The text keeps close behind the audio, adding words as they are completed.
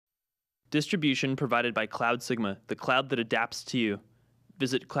Distribution provided by Cloud Sigma, the cloud that adapts to you.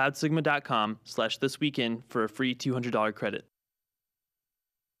 Visit cloudsigma.com/thisweekin for a free $200 credit.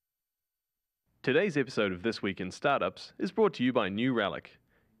 Today's episode of This Week in Startups is brought to you by New Relic.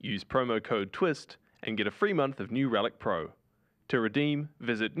 Use promo code TWIST and get a free month of New Relic Pro. To redeem,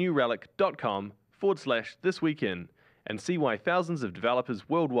 visit newrelic.com/thisweekin and see why thousands of developers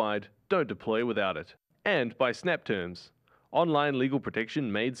worldwide don't deploy without it. And by SnapTerms, online legal protection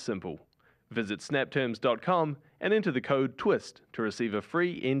made simple. Visit snapterms.com and enter the code TWIST to receive a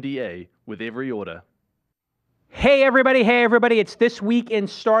free NDA with every order. Hey everybody, it's This Week in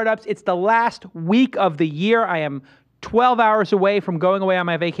Startups. It's the last week of the year. I am 12 hours away from going away on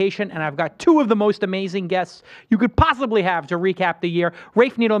my vacation, and I've got two of the most amazing guests you could possibly have to recap the year.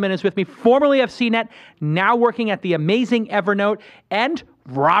 Rafe Needleman is with me, formerly of CNET, now working at the amazing EverNote, and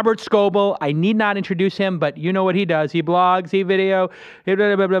Robert Scoble. I need not introduce him, but you know what he does. He blogs, he video, blah,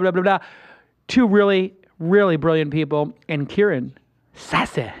 blah, blah, blah, blah, blah. Two really, really brilliant people, and Kieran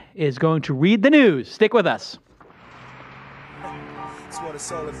Sasse is going to read the news. Stick with us. That's what it's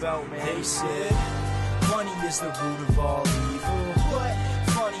all about, man. They said money is the root of all evil. What?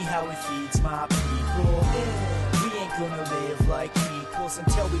 Funny how it feeds my people. Yeah. We ain't gonna live like equals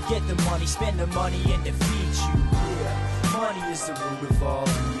until we get the money, spend the money, and defeat you. Yeah. Money is the root of all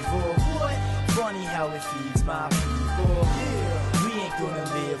evil. What? Funny how it feeds my people. Yeah. We ain't gonna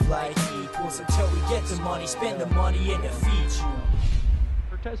live like equals until we get the money, spend the money, and defeat you.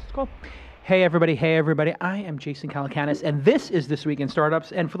 Hey everybody, I am Jason Calacanis, and this is This Week in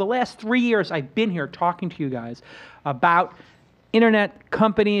Startups, and for the last 3 years, I've been here talking to you guys about internet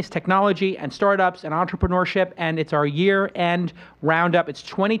companies, technology, and startups, and entrepreneurship, and it's our year-end roundup. It's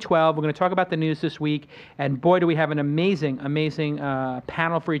 2012. We're going to talk about the news this week, and boy, do we have an amazing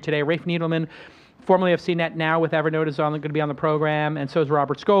panel for you today. Rafe Needleman, formerly of CNET, now with EverNote, is going to be on the program, and so is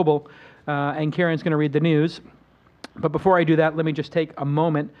Robert Scoble, and Kieran's going to read the news. But before I do that, let me just take a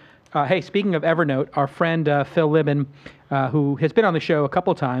moment. Hey, speaking of EverNote, our friend Phil Libin, who has been on the show a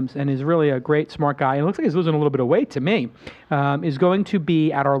couple times and is really a great, smart guy, and looks like he's losing a little bit of weight to me, is going to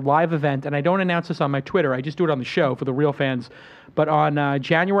be at our live event, and I don't announce this on my Twitter, I just do it on the show for the real fans, but on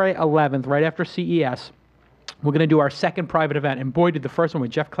January 11th, right after CES, we're going to do our second private event, and boy, did the first one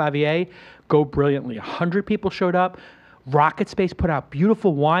with Jeff Clavier go brilliantly. 100 people showed up. Rocket Space put out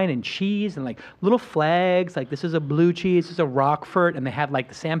beautiful wine and cheese and like little flags, like this is a blue cheese, this is a Rockford, and they had like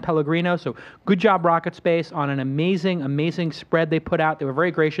the San Pellegrino. So good job, Rocket Space, on an amazing spread they put out. They were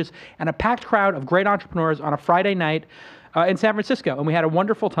very gracious, and a packed crowd of great entrepreneurs on a Friday night in San Francisco, and we had a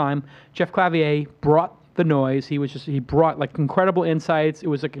wonderful time. Jeff Clavier brought the noise. He brought like incredible insights. It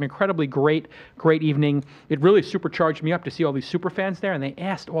was like an incredibly great evening. It really supercharged me up to see all these super fans there, and they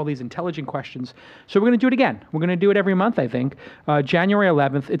asked all these intelligent questions. So we're going to do it again. We're going to do it every month, I think. January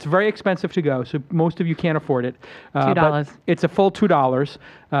 11th. It's very expensive to go, so most of you can't afford it. $2. But it's a full $2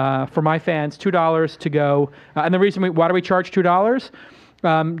 for my fans. $2 to go. And the reason why do we charge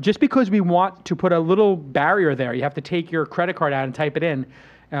 $2? Just because we want to put a little barrier there. You have to take your credit card out and type it in.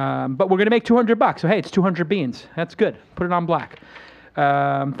 But we're going to make $200. So, hey, it's 200 beans. That's good. Put it on black.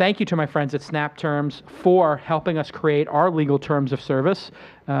 Thank you to my friends at SnapTerms for helping us create our legal terms of service.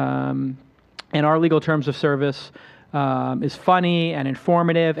 And our legal terms of service is funny and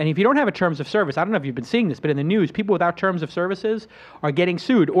informative. And if you don't have a terms of service, I don't know if you've been seeing this, but in the news, people without terms of services are getting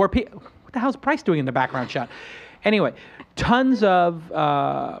sued. Or what the hell's Price doing in the background shot? Anyway, tons of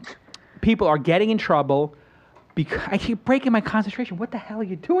people are getting in trouble. Because I keep breaking my concentration. What the hell are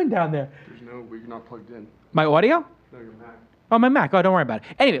you doing down there? You're not plugged in. My audio? No, your Mac. Oh, my Mac. Oh, don't worry about it.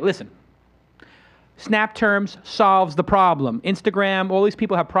 Anyway, listen. SnapTerms solves the problem. Instagram, all these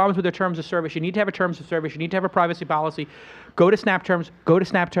people have problems with their terms of service. You need to have a terms of service. You need to have a privacy policy. Go to SnapTerms. Go to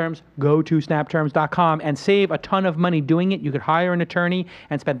snapterms.com and save a ton of money doing it. You could hire an attorney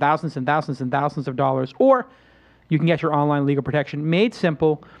and spend thousands and thousands and thousands of dollars. Or you can get your online legal protection made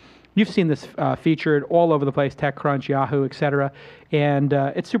simple. You've seen this featured all over the place, TechCrunch, Yahoo, etc. And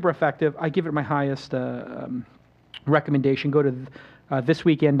it's super effective. I give it my highest recommendation. Go to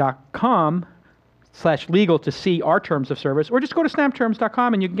thisweekin.com/legal to see our terms of service, or just go to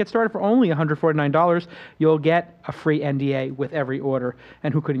snapterms.com and you can get started for only $149. You'll get a free NDA with every order,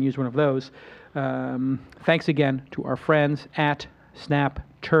 and who couldn't use one of those? Thanks again to our friends at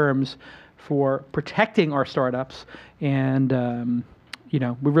SnapTerms for protecting our startups, and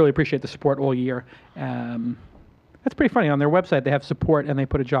we really appreciate the support all year. That's pretty funny. On their website, they have support, and they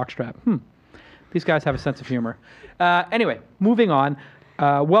put a jockstrap. These guys have a sense of humor. Anyway, moving on.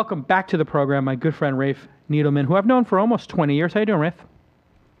 Welcome back to the program, my good friend Rafe Needleman, who I've known for almost 20 years. How you doing, Rafe?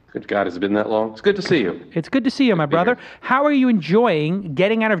 Good God, has it been that long? It's good to see you. It's good to see you, my brother. here. How are you enjoying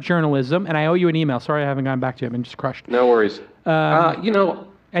getting out of journalism? And I owe you an email. Sorry I haven't gotten back to you. I've been just crushed. No worries.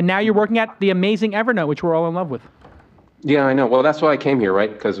 And now you're working at the amazing EverNote, which we're all in love with. Yeah, I know. Well, that's why I came here,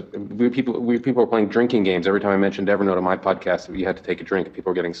 right? Because people were playing drinking games. Every time I mentioned EverNote on my podcast, you had to take a drink. People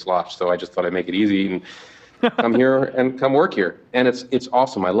were getting sloshed. So I just thought I'd make it easy and come here and come work here. And it's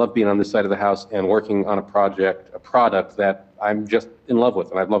awesome. I love being on this side of the house and working on a product that I'm just in love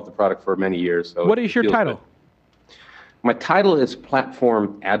with. And I've loved the product for many years. So what is your title? Good. My title is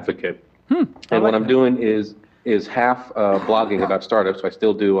Platform Advocate. And what I'm doing is half blogging about startups. I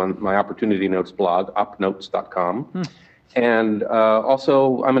still do on my Opportunity Notes blog, opnotes.com. And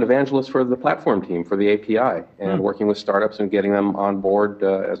also, I'm an evangelist for the platform team, for the API, and working with startups and getting them on board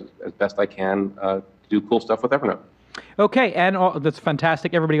as best I can to do cool stuff with EverNote. Okay, and that's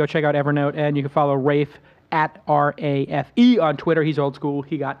fantastic. Everybody go check out EverNote, and you can follow Rafe at R-A-F-E on Twitter. He's old school.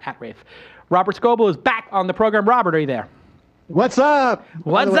 He got at Rafe. Robert Scoble is back on the program. Robert, are you there? What's up?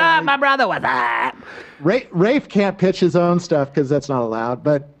 What's up, my brother? What's up? Rafe can't pitch his own stuff because that's not allowed,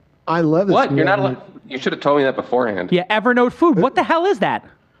 but I love this. What? You're not allowed? You should have told me that beforehand. Yeah, EverNote Food. What the hell is that?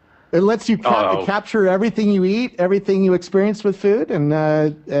 It lets you capture everything you eat, everything you experience with food,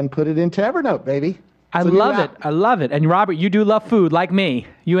 and put it into EverNote, baby. I love it. I love it. And Robert, you do love food like me.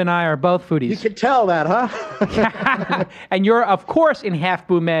 You and I are both foodies. You can tell that, huh? And you're, of course, in Half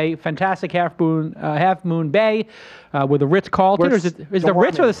Moon Bay, fantastic Half Moon Bay, with the Ritz-Carlton. Is the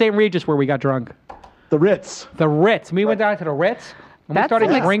Ritz or the St. Regis where we got drunk? The Ritz. The Ritz. We went down to the Ritz. That's some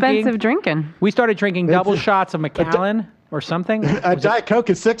expensive drinking. We started drinking double shots of Macallan or something. A Diet Coke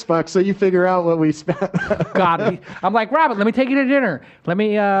is $6, so you figure out what we spent. God, I'm like, Robert, let me take you to dinner. Let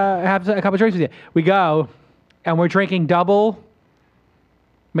me have a couple drinks with you. We go, and we're drinking double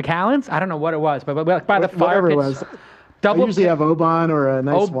Macallans. I don't know what it was, but by the fire pit. Whatever it was. I usually have Oban or a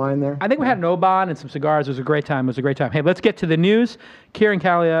nice wine there. I think we had an Oban and some cigars. It was a great time. Hey, let's get to the news. Kieran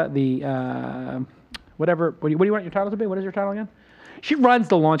Kalia, the whatever. What do you want your title to be? What is your title again? She runs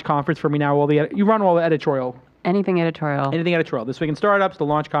the launch conference for me now. You run all the editorial. Anything editorial. Anything editorial. This Week in Startups, the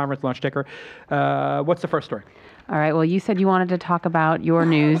launch conference, launch ticker. What's the first story? All right. Well, you said you wanted to talk about your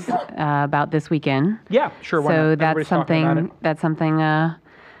news about ThisWeekIn. Yeah, sure. So that's something.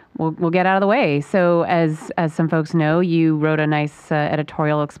 We'll get out of the way. So as some folks know, you wrote a nice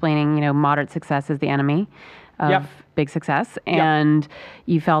editorial explaining, moderate success is the enemy of big success, and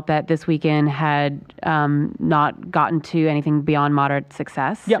you felt that ThisWeekIn had not gotten to anything beyond moderate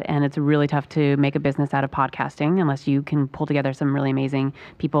success, and it's really tough to make a business out of podcasting unless you can pull together some really amazing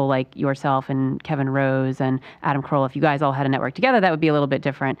people like yourself and Kevin Rose and Adam Kroll. If you guys all had a network together, that would be a little bit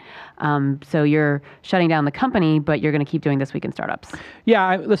different. So you're shutting down the company, but you're going to keep doing This Week in Startups.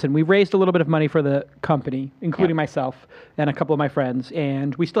 Yeah, listen, we raised a little bit of money for the company, including myself and a couple of my friends,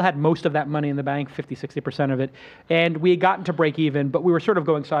 and we still had most of that money in the bank, 50-60% of it, and we had gotten to break even, but we were sort of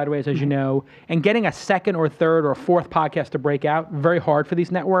going sideways, as you know, and getting a second or third or fourth podcast to break out, very hard for these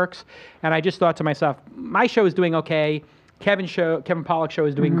networks. And I just thought to myself, my show is doing okay, Kevin Pollak's show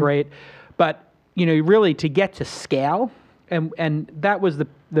is doing great, but really to get to scale, and that was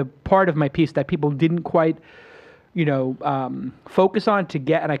the part of my piece that people didn't quite focus on to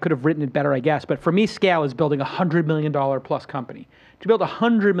get, and I could have written it better, I guess. But for me, scale is building a $100 million plus company. To build a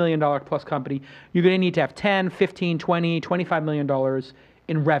 $100 million plus company, you're going to need to have 10, 15, 20, $25 million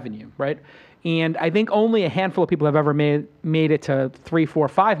in revenue, right? And I think only a handful of people have ever made it to 3, 4,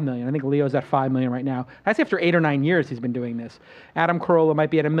 5 million. I think Leo's at 5 million right now. That's after 8 or 9 years he's been doing this. Adam Carolla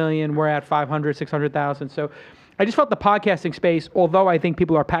might be at $1 million. We're at 500, 600,000. So I just felt the podcasting space, although I think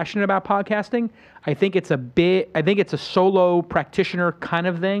people are passionate about podcasting, I think it's a solo practitioner kind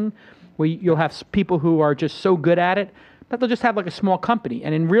of thing where you'll have people who are just so good at it that they'll just have like a small company.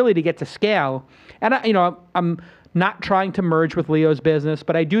 And then really to get to scale, and I'm not trying to merge with Leo's business,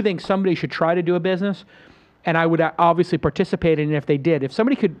 but I do think somebody should try to do a business, and I would obviously participate in it if they did. If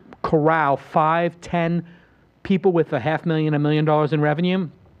somebody could corral 5, 10 people with $500,000, $1 million in revenue,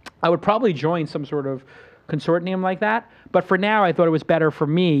 I would probably join some sort of consortium like that. But for now, I thought it was better for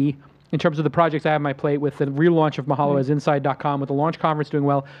me in terms of the projects I have on my plate with the relaunch of Mahalo as Inside.com, with the launch conference doing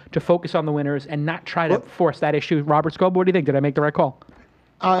well, to focus on the winners and not try to force that issue. Robert Scoble, what do you think? Did I make the right call?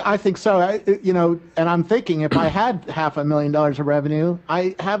 I think so. And I'm thinking if I had $500,000 of revenue,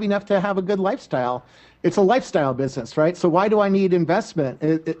 I have enough to have a good lifestyle. It's a lifestyle business, right? So why do I need investment?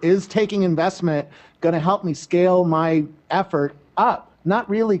 Is taking investment going to help me scale my effort up? Not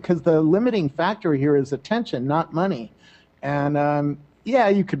really, because the limiting factor here is attention, not money. And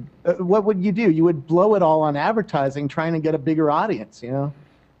you could. What would you do? You would blow it all on advertising, trying to get a bigger audience.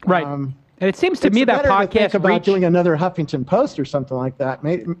 Right. And it seems to me that better to think podcast about reach. doing another Huffington Post or something like that.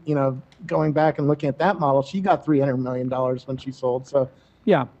 Maybe, going back and looking at that model, she got $300 million when she sold. So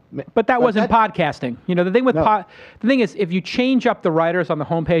Yeah, but that wasn't podcasting. The thing with No. the thing is, if you change up the writers on the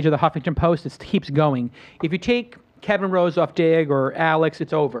homepage of the Huffington Post, it keeps going. If you take Kevin Rose off Dig or Alex,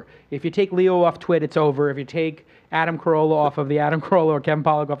 it's over. If you take Leo off Twit, it's over. If you take Adam Carolla off of the Adam Carolla or Kevin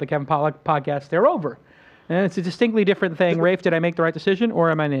Pollak off the Kevin Pollak podcast, they're over. And it's a distinctly different thing. Rafe, did I make the right decision, or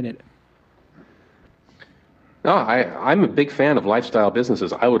am I in it? No, I'm a big fan of lifestyle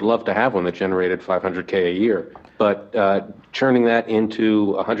businesses. I would love to have one that generated $500K a year, but churning that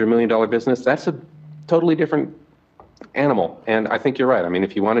into a $100 million business, that's a totally different animal. And I think you're right. I mean,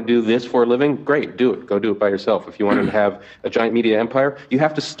 if you want to do this for a living, great, do it. Go do it by yourself. If you want to have a giant media empire, you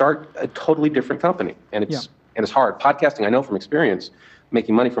have to start a totally different company, and it's hard. Podcasting, I know from experience,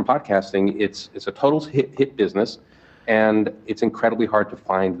 making money from podcasting, it's a total hit business, and it's incredibly hard to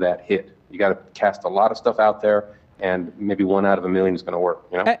find that hit. You got to cast a lot of stuff out there, and maybe 1 out of 1,000,000 is going to work.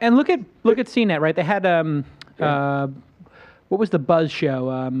 And look at CNET, right? They had what was the Buzz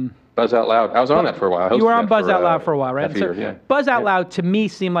show? Buzz Out Loud. I was on that for a while. You were on Buzz Out Loud for a while, right? Yeah. Buzz Out Loud to me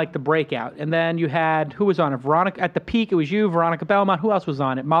seemed like the breakout. And then you had, who was on it? Veronica, at the peak, it was you, Veronica Belmont. Who else was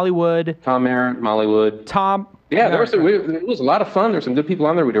on it? Molly Wood. Tom Merritt, Molly Wood. Tom. Yeah, it was a lot of fun. There were some good people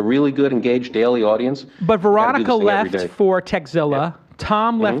on there. We had a really good, engaged daily audience. But Veronica left for Techzilla. Yep.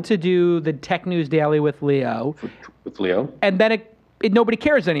 Tom left to do the Tech News Daily with Leo. With Leo. And then it nobody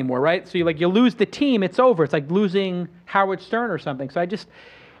cares anymore, right? So you lose the team, it's over. It's like losing Howard Stern or something. So it just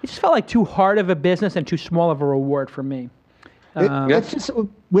felt like too hard of a business and too small of a reward for me. It's just,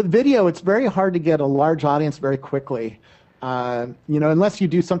 with video, it's very hard to get a large audience very quickly. Unless you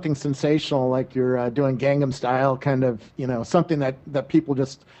do something sensational, like you're doing Gangnam Style, kind of, something that people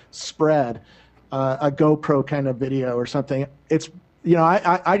just spread, a GoPro kind of video or something. It's,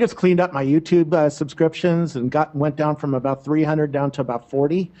 I just cleaned up my YouTube subscriptions and went down from about 300 down to about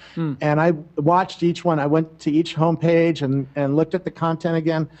 40. And I watched each one. I went to each homepage and looked at the content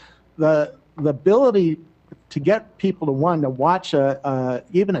again. The ability to get people to watch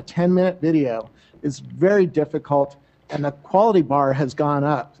even a 10-minute video is very difficult, and the quality bar has gone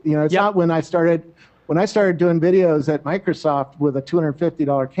up. It's not when I started doing videos at Microsoft with a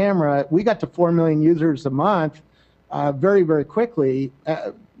 $250 camera, we got to 4 million users a month very, very quickly,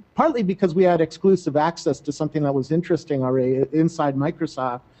 partly because we had exclusive access to something that was interesting already inside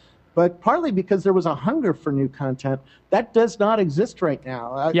Microsoft, but partly because there was a hunger for new content. That does not exist right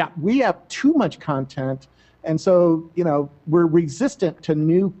now. We have too much content, and so we're resistant to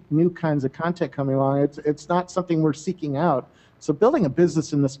new kinds of content coming along. It's not something we're seeking out. So building a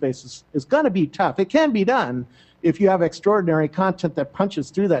business in this space is going to be tough. It can be done if you have extraordinary content that punches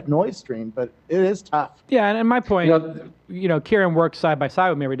through that noise stream, but it is tough. Yeah, and my point, Kieran works side by side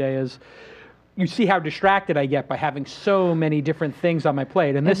with me every day, is you see how distracted I get by having so many different things on my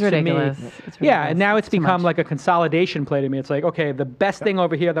plate. And this it's ridiculous. To me, it's ridiculous. And now it's become like a consolidation play to me. It's like, okay, the best thing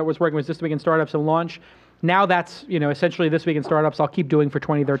over here that was working was This Week in Startups and Launch. Now that's, essentially This Week in Startups I'll keep doing for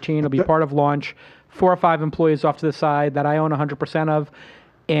 2013. It'll be part of Launch, 4 or 5 employees off to the side that I own 100% of.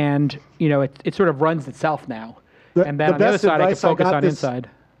 And, it sort of runs itself now. And then on the other side, I can focus on inside.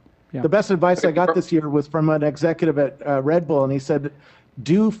 The best advice I got this year was from an executive at Red Bull, and he said,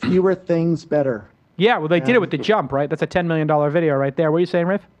 do fewer things better. Yeah, well, they did it with the jump, right? That's a $10 million video right there. What are you saying,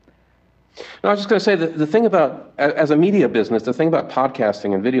 Rafe? No, I was just going to say that the thing about, as a media business, the thing about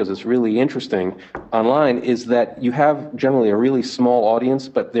podcasting and videos that's really interesting online is that you have generally a really small audience,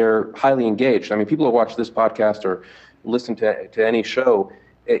 but they're highly engaged. I mean, people who watch this podcast or listen to any show,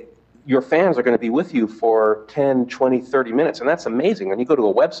 your fans are going to be with you for 10, 20, 30 minutes, and that's amazing. When you go to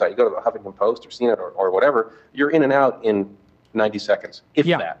a website, you go to the Huffington Post or CNET or whatever, you're in and out in 90 seconds, if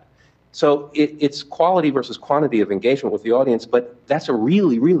that. So it's quality versus quantity of engagement with the audience, but that's a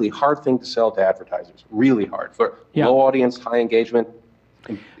really, really hard thing to sell to advertisers. Really hard. For low audience, high engagement,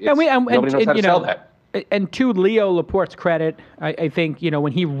 nobody knows how to sell that. And to Leo Laporte's credit, I think,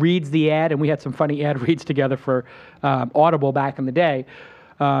 when he reads the ad, and we had some funny ad reads together for Audible back in the day,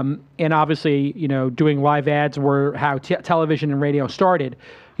 and obviously, doing live ads were how television and radio started.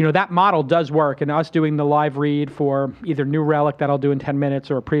 That model does work, and us doing the live read for either New Relic that I'll do in 10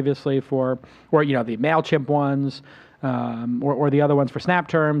 minutes, or previously or the MailChimp ones, or the other ones for Snap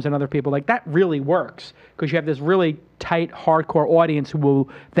Terms and other people, like that really works because you have this really tight, hardcore audience who will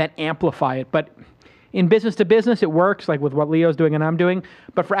then amplify it. But in business to business, it works, like with what Leo's doing and I'm doing.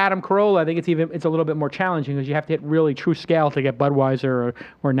 But for Adam Carolla, I think it's a little bit more challenging because you have to hit really true scale to get Budweiser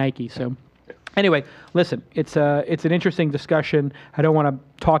or Nike. So anyway, listen, it's an interesting discussion. I don't want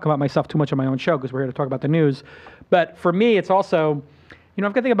to talk about myself too much on my own show because we're here to talk about the news. But for me, it's also You know,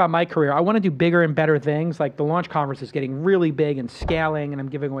 I've got to think about my career. I want to do bigger and better things. Like the launch conference is getting really big and scaling, and I'm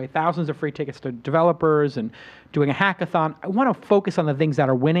giving away thousands of free tickets to developers and doing a hackathon. I want to focus on the things that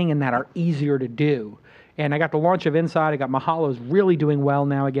are winning and that are easier to do. And I got the launch of Inside. I got Mahalo's really doing well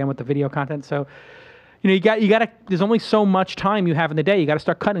now again with the video content. So, you know, you got to. There's only so much time you have in the day. You got to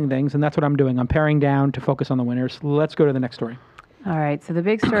start cutting things, and that's what I'm doing. I'm paring down to focus on the winners. Let's go to the next story. All right, so the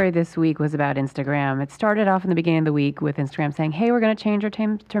big story this week was about Instagram. It started off in the beginning of the week with Instagram saying, hey, we're going to change our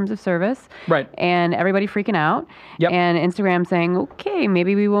terms of service. Right. And everybody freaking out. Yep. And Instagram saying, okay,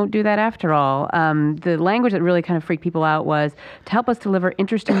 maybe we won't do that after all. The language that really kind of freaked people out was, to help us deliver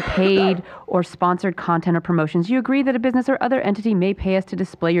interesting paid or sponsored content or promotions, you agree that a business or other entity may pay us to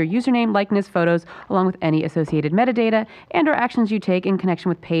display your username, likeness, photos, along with any associated metadata and or actions you take in connection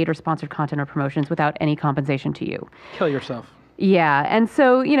with paid or sponsored content or promotions without any compensation to you. Kill yourself. Yeah, and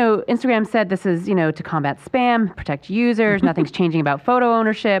so, you know, Instagram said this is, you know, to combat spam, protect users, nothing's changing about photo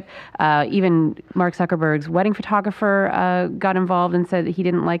ownership. Even Mark Zuckerberg's wedding photographer got involved and said he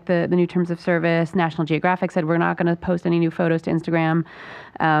didn't like the new terms of service. National Geographic said we're not going to post any new photos to Instagram.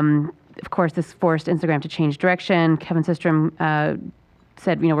 Of course, this forced Instagram to change direction. Kevin Systrom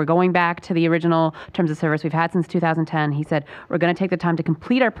said, you know, we're going back to the original terms of service we've had since 2010. He said, we're going to take the time to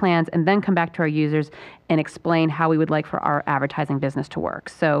complete our plans and then come back to our users and explain how we would like for our advertising business to work.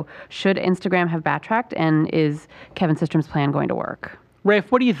 So should Instagram have backtracked, and is Kevin Systrom's plan going to work?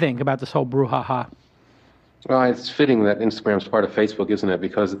 Rafe, what do you think about this whole brouhaha? Well, it's fitting that Instagram's part of Facebook, isn't it?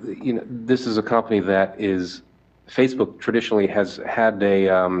 Because, you know, this is a company that is, Facebook traditionally has had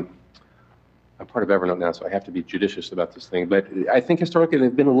I'm part of EverNote now, so I have to be judicious about this thing. But I think historically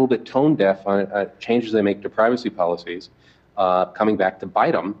they've been a little bit tone deaf on changes they make to privacy policies, coming back to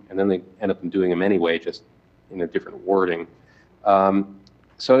bite them, and then they end up doing them anyway, just in a different wording.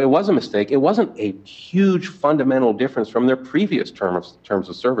 So it was a mistake. It wasn't a huge fundamental difference from their previous terms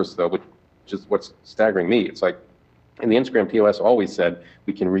of service, though, which is what's staggering me. It's like, and the Instagram TOS always said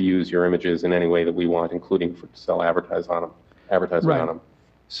we can reuse your images in any way that we want, including to sell advertising on them.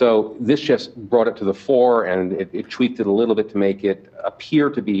 So this just brought it to the fore, and it tweaked it a little bit to make it appear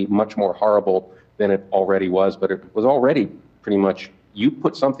to be much more horrible than it already was. But it was already pretty much, you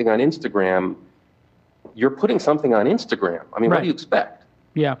put something on Instagram, you're putting something on Instagram. I mean, what do you expect?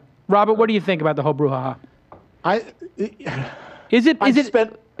 Yeah. Robert, what do you think about the whole brouhaha? Is it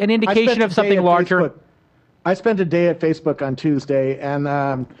an indication of something larger? I spent a day at Facebook on Tuesday,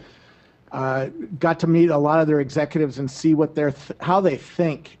 and got to meet a lot of their executives and see what how they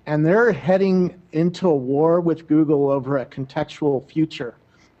think. And they're heading into a war with Google over a contextual future.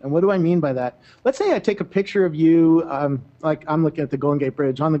 And what do I mean by that? Let's say I take a picture of you, like I'm looking at the Golden Gate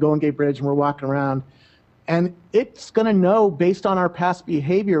Bridge, on the Golden Gate Bridge, and we're walking around. And it's going to know, based on our past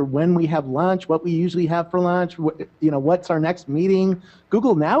behavior, when we have lunch, what we usually have for lunch, you know, what's our next meeting.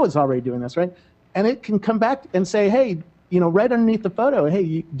 Google now is already doing this, right? And it can come back and say, hey, you know, right underneath the photo,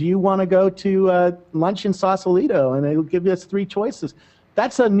 hey, do you want to go to lunch in Sausalito? And it'll give us 3 choices.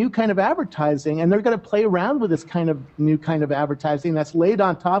 That's a new kind of advertising, and they're going to play around with this new kind of advertising that's laid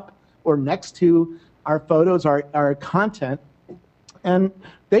on top or next to our photos, our content. And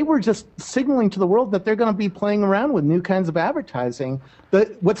they were just signaling to the world that they're going to be playing around with new kinds of advertising.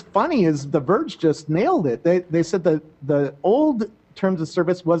 What's funny is The Verge just nailed it. They said that the old terms of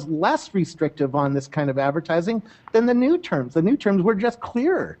service was less restrictive on this kind of advertising than the new terms. The new terms were just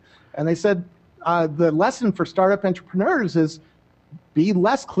clearer. And they said the lesson for startup entrepreneurs is be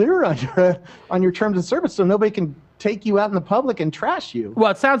less clear on your terms of service so nobody can take you out in the public and trash you.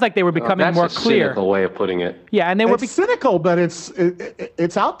 Well, it sounds like they were becoming more clear. That's a cynical way of putting it. Yeah, and they were cynical, but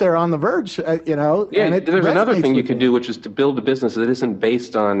it's out there on The Verge, you know. Yeah, and there's another thing you can do, which is to build a business that isn't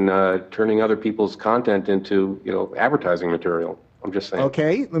based on turning other people's content into, you know, advertising material. I'm just saying.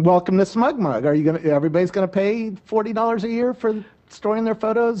 Okay, welcome to SmugMug. Everybody's gonna pay $40 a year for storing their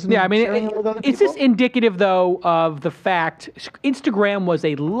photos? And yeah, I mean, is this people? indicative, though, of the fact Instagram was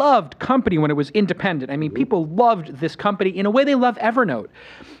a loved company when it was independent? I mean, people loved this company in a way they love EverNote.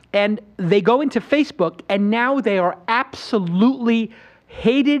 And they go into Facebook, and now they are absolutely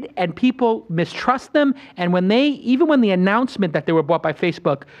hated, and people mistrust them. And even when the announcement that they were bought by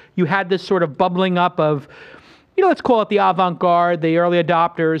Facebook, you had this sort of bubbling up of, you know, let's call it the avant-garde, the early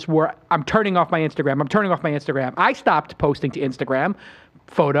adopters, where I'm turning off my Instagram. I stopped posting to Instagram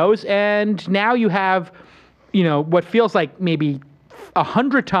photos, and now you have, you know, what feels like maybe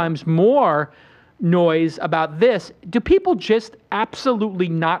 100 times more noise about this. Do people just absolutely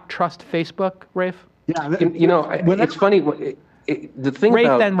not trust Facebook, Rafe? Yeah, you know, it's funny. The thing Rafe,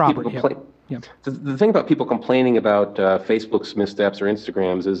 about then Robert. people the thing about people complaining about Facebook's missteps or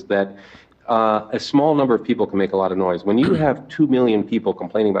Instagram's is that a small number of people can make a lot of noise. When you have 2 million people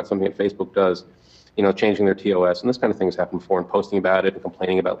complaining about something that Facebook does, changing their TOS, and this kind of thing has happened before, and posting about it and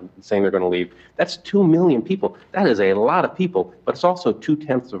complaining about it, saying they're going to leave. That's 2 million people. That is a lot of people, but it's also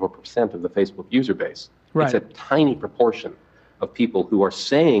 0.2% of the Facebook user base. Right. It's a tiny proportion of people who are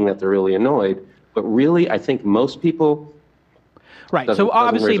saying that they're really annoyed, but really, I think most people... Right. So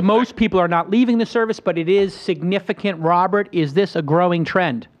obviously, most people are not leaving the service, but it is significant. Robert, is this a growing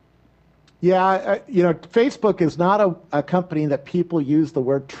trend? Yeah, Facebook is not a company that people use the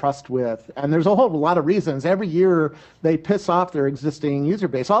word trust with. And there's a whole lot of reasons. Every year, they piss off their existing user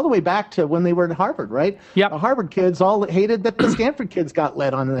base, all the way back to when they were at Harvard, right? Yep. The Harvard kids all hated that the Stanford kids got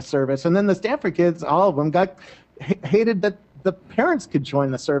let on this service. And then the Stanford kids, all of them, hated that the parents could join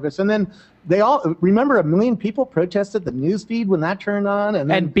the service. And then they all, remember 1 million people protested the news feed when that turned on?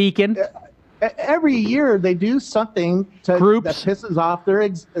 And Beacon. Every year they do something that pisses off their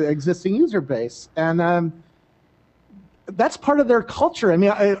existing user base, and that's part of their culture. I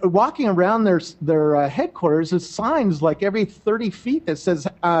mean, walking around their headquarters, there's signs like every 30 feet that says,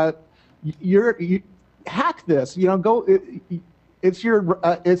 "You hack this." Go. It's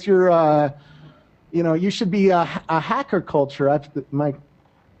your. You should be a hacker culture.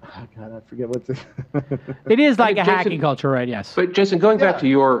 Oh God, I forget what the... It is like a hacking culture, right? Yes. But Jason, going back to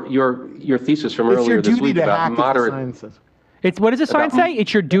your thesis from earlier this week about moderate... What does the sign say?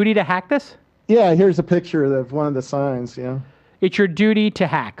 It's your duty to hack this? Yeah, here's a picture of one of the signs, yeah. It's your duty to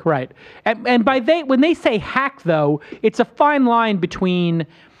hack, right. And when they say hack, though, it's a fine line between,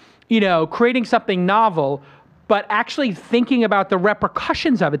 creating something novel, but actually thinking about the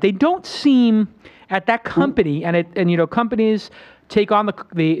repercussions of it. They don't seem, at that company, and companies... take on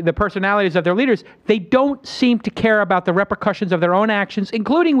the personalities of their leaders, they don't seem to care about the repercussions of their own actions,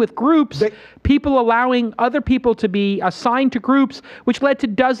 including with groups, people allowing other people to be assigned to groups, which led to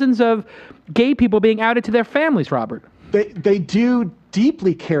dozens of gay people being outed to their families, Robert. They do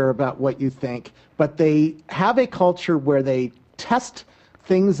deeply care about what you think, but they have a culture where they test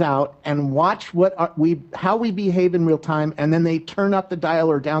things out and watch how we behave in real time, and then they turn up the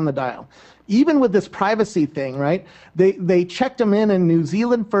dial or down the dial. Even with this privacy thing, right? They checked them in New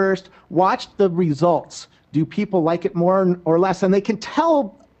Zealand first, watched the results. Do people like it more or less? And they can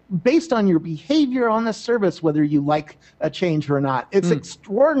tell based on your behavior on the service whether you like a change or not. It's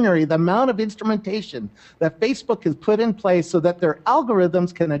extraordinary the amount of instrumentation that Facebook has put in place so that their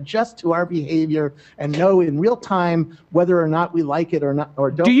algorithms can adjust to our behavior and know in real time whether or not we like it or not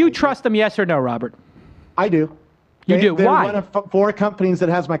or don't. Do you trust them, yes or no, Robert? I do. You do? They're Why? one of 4 companies that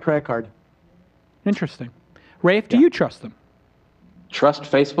has my credit card. Interesting. Rafe, do you trust them? Trust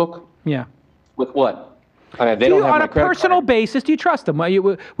Facebook? Yeah. With what? I mean, they don't have my credit card. On a personal basis, do you trust them?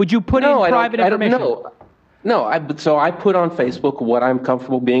 Would you put in private information? No. So I put on Facebook what I'm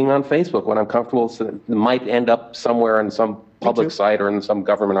comfortable being on Facebook. What I'm comfortable might end up somewhere in some public site or in some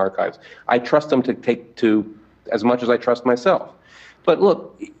government archives. I trust them to take to as much as I trust myself. But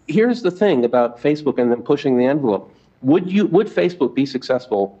look, here's the thing about Facebook and them pushing the envelope. Would Facebook be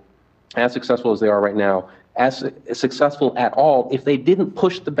successful, as successful as they are right now, as successful at all if they didn't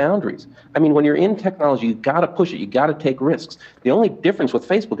push the boundaries? I mean, when you're in technology, you got to push it. You got to take risks. The only difference with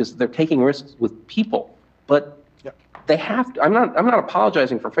Facebook is that they're taking risks with people, but they have to. I'm not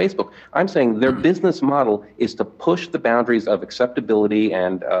apologizing for Facebook. I'm saying their business model is to push the boundaries of acceptability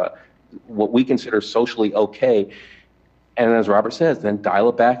and what we consider socially okay. And as Robert says, then dial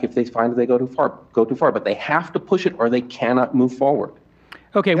it back if they find that they go too far. But they have to push it or they cannot move forward.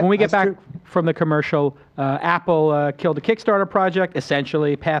 Okay, when we get back from the commercial, Apple killed a Kickstarter project,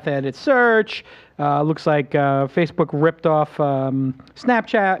 essentially path-edited search. Looks like Facebook ripped off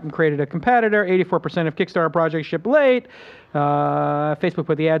Snapchat and created a competitor. 84% of Kickstarter projects ship late. Facebook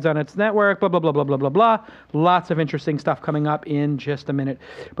put the ads on its network, blah, blah, blah, blah, blah, blah, blah. Lots of interesting stuff coming up in just a minute.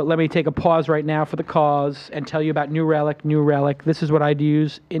 But let me take a pause right now for the cause and tell you about New Relic. New Relic, this is what I'd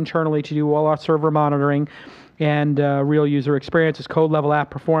use internally to do all our server monitoring and real user experiences, code level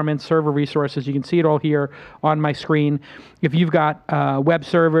app performance, server resources. You can see it all here on my screen. If you've got web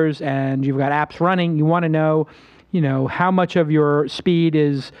servers and you've got apps running, you want to know, how much of your speed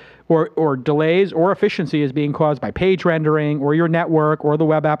is or delays or efficiency is being caused by page rendering or your network or the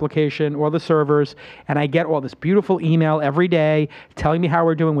web application or the servers. And I get all this beautiful email every day telling me how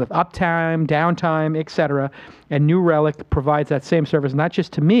we're doing with uptime, downtime, etc. And New Relic provides that same service, not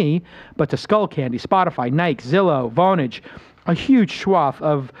just to me, but to Skullcandy, Spotify, Nike, Zillow, Vonage, a huge swath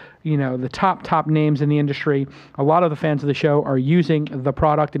of the top names in the industry. A lot of the fans of the show are using the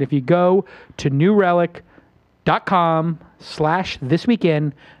product. And if you go to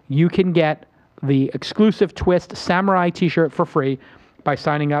newrelic.com/thisweekin, you can get the exclusive Twist Samurai t-shirt for free. by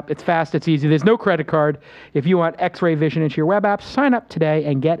signing up. It's fast, it's easy. There's no credit card. If you want X-ray vision into your web apps, sign up today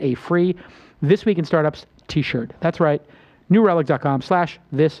and get a free This Week in Startups t-shirt. That's right.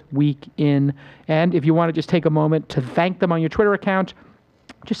 newrelic.com/thisweekin. And if you want to just take a moment to thank them on your Twitter account,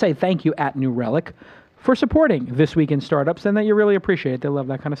 just say thank you at New Relic for supporting This Week in Startups, and that you really appreciate it. They love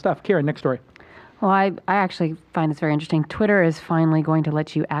that kind of stuff. Kieran, next story. Well, I actually find this very interesting. Twitter is finally going to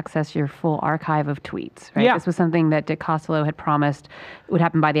let you access your full archive of tweets, right? Yeah. This was something that Dick Costolo had promised would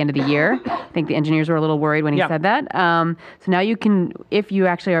happen by the end of the year. I think the engineers were a little worried when he said that. So now you can, if you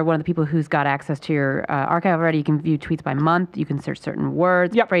actually are one of the people who's got access to your archive already, you can view tweets by month. You can search certain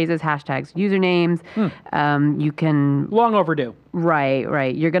words, phrases, hashtags, usernames. You can... Long overdue.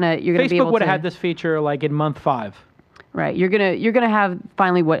 Right. You're gonna be able to... Facebook would have had this feature like in month 5. Right. You're gonna have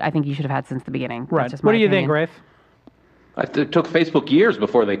finally what I think you should have had since the beginning. Right. What do you think, Rafe? It took Facebook years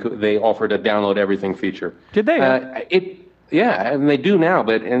before they offered a download everything feature. Did they? And they do now,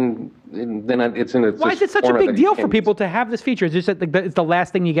 but then it's in. Why is it such a big deal for people to have this feature? Is it it's the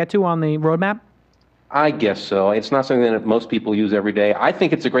last thing you get to on the roadmap? I guess so. It's not something that most people use every day. I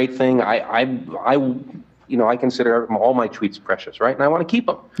think it's a great thing. I consider all my tweets precious, right? And I want to keep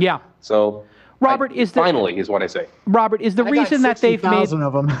them. Yeah. So. Robert, finally is what I say. Robert, is the reason that they've made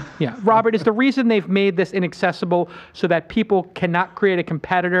of them. Yeah, Robert, is the reason they've made this inaccessible so that people cannot create a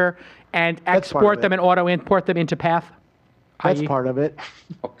competitor and export them and auto import them into Path? That's part of it.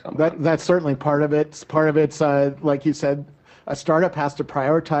 That's certainly part of it. Part of it's like you said, a startup has to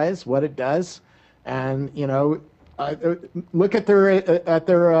prioritize what it does, and look at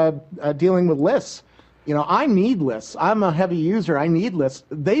their dealing with lists. I need lists. I'm a heavy user. I need lists.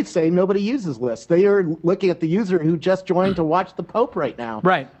 They say nobody uses lists. They are looking at the user who just joined to watch the Pope right now.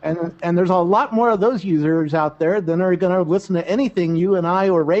 Right. And there's a lot more of those users out there than are going to listen to anything you and I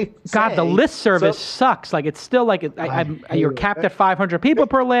or Rafe say. God, the list service sucks. Like, it's still like you're capped at 500 people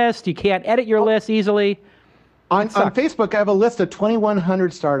per list. You can't edit your list easily. On Facebook, I have a list of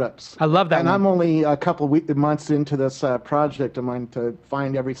 2,100 startups. I love that. And I'm only a couple months into this project of mine to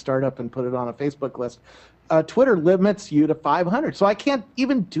find every startup and put it on a Facebook list. Twitter limits you to 500. So I can't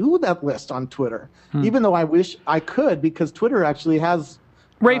even do that list on Twitter, even though I wish I could, because Twitter actually has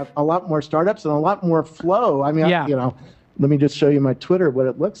a lot more startups and a lot more flow. I mean, let me just show you my Twitter, what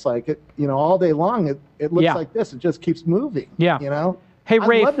it looks like. All day long, it looks like this. It just keeps moving. Yeah. Hey,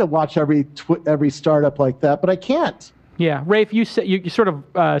 Rafe, I'd love to watch every startup like that, but I can't. Yeah, Rafe, you sort of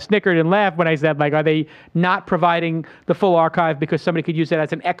snickered and laughed when I said, like, are they not providing the full archive because somebody could use it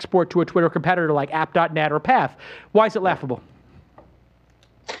as an export to a Twitter competitor like app.net or Path? Why is it laughable?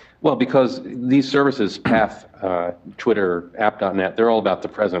 Well, because these services, Path, Twitter, app.net, they're all about the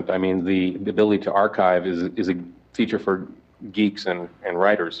present. I mean, the ability to archive is a feature for geeks and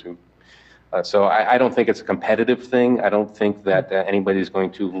writers who. So I don't think it's a competitive thing. I don't think that anybody's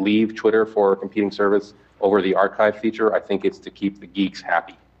going to leave Twitter for a competing service over the archive feature. I think it's to keep the geeks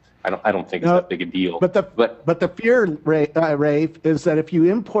happy. I don't think it's that big a deal. But the fear, Rafe, is that if you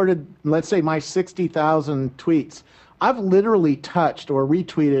imported, let's say, my 60,000 tweets, I've literally touched or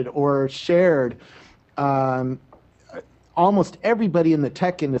retweeted or shared almost everybody in the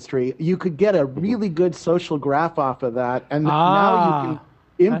tech industry. You could get a really good social graph off of that, and now you can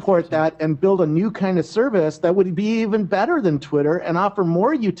import that and build a new kind of service that would be even better than Twitter and offer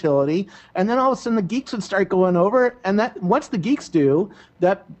more utility. And then all of a sudden the geeks would start going over, and that once the geeks do,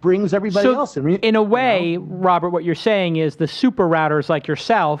 that brings everybody else in. In a way, Robert, what you're saying is the super routers like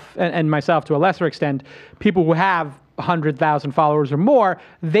yourself and myself to a lesser extent, people who have 100,000 followers or more,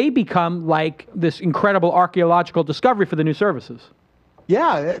 they become like this incredible archaeological discovery for the new services.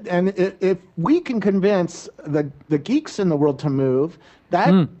 Yeah, and if we can convince the geeks in the world to move,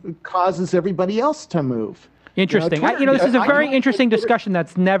 that causes everybody else to move. Interesting. This is a very interesting discussion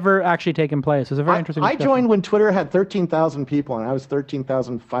that's never actually taken place. It's a very interesting discussion. I joined when Twitter had 13,000 people, and I was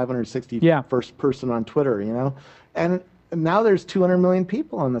 13,560 first person on Twitter, And now there's 200 million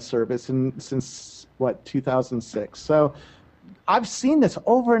people on the service since, 2006. So I've seen this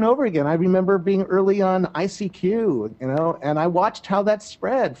over and over again. I remember being early on ICQ, and I watched how that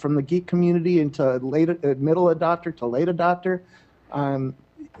spread from the geek community into middle adopter to late adopter.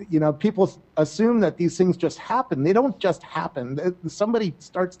 People assume that these things just happen. They don't just happen. Somebody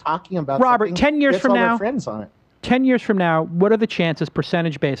starts talking about Robert, something, 10 years gets from all now, their friends on it. 10 years from now, what are the chances,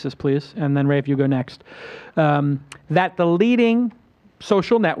 percentage basis, please, and then Rafe, you go next, that the leading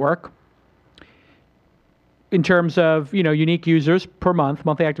social network in terms of unique users per month,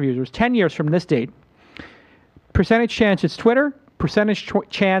 monthly active users, 10 years from this date, percentage chance it's Twitter, percentage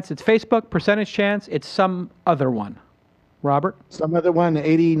chance it's Facebook, percentage chance it's some other one? Robert? Some other one,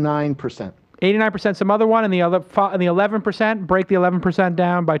 89%. 89% some other one, and the 11% break the 11%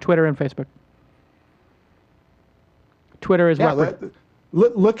 down by Twitter and Facebook. Twitter is what?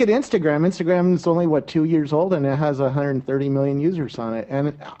 Look at Instagram. Instagram is only, 2 years old, and it has 130 million users on it.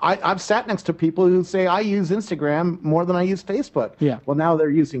 And I've sat next to people who say, I use Instagram more than I use Facebook. Yeah. Well, now they're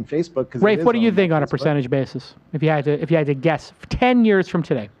using Facebook. Rafe, what do you think on a percentage basis, if you had to guess, 10 years from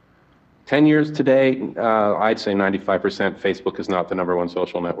today? 10 years today, I'd say 95% Facebook is not the #1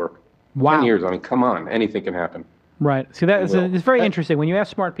 social network. Wow. 10 years, I mean, come on, anything can happen. Right. See, it's very interesting when you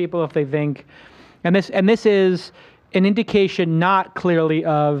ask smart people if they think, and this is an indication not clearly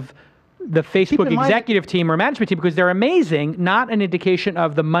of the Facebook executive team or management team, because they're amazing, not an indication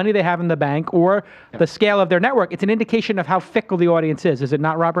of the money they have in the bank or the scale of their network. It's an indication of how fickle the audience is it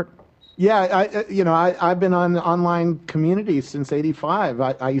not, Robert? Yeah, I've been on online communities since '85.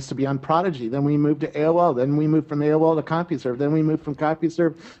 I used to be on Prodigy. Then we moved to AOL. Then we moved from AOL to CompuServe. Then we moved from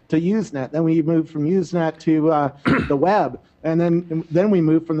CompuServe to Usenet. Then we moved from Usenet to the web. And then we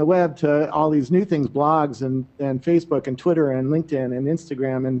moved from the web to all these new things, blogs and Facebook and Twitter and LinkedIn and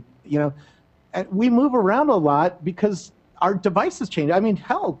Instagram. And, and we move around a lot because our devices change. I mean,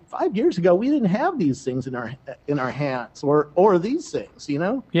 hell, 5 years ago, we didn't have these things in our hands or these things,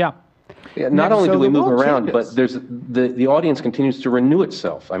 Yeah. Yeah, not only do we move around, but there's the audience continues to renew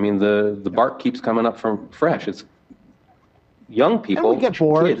itself. I mean, the bark keeps coming up from fresh. It's young people, get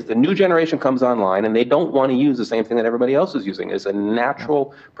bored. Kids, the new generation comes online and they don't want to use the same thing that everybody else is using. It's a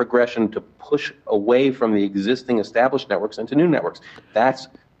natural progression to push away from the existing established networks into new networks. That's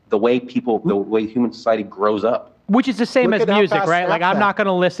the way the way human society grows up. Which is the same as music, right? Like, I'm not going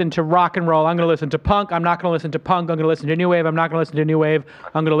to listen to rock and roll. I'm going to listen to punk. I'm not going to listen to punk. I'm going to listen to new wave. I'm not going to listen to new wave.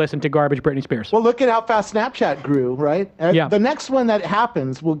 I'm going to listen to garbage Britney Spears. Well, look at how fast Snapchat grew, right? Yeah. The next one that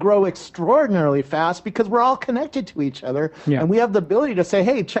happens will grow extraordinarily fast because we're all connected to each other. Yeah. And we have the ability to say,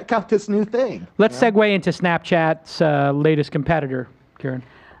 hey, check out this new thing. Let's segue into Snapchat's latest competitor, Karen.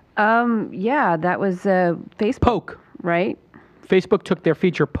 Yeah, that was Facebook. Poke. Right? Facebook took their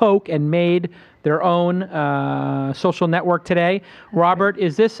feature Poke and made their own social network today. Robert,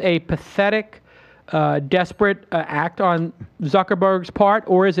 is this a pathetic, desperate act on Zuckerberg's part,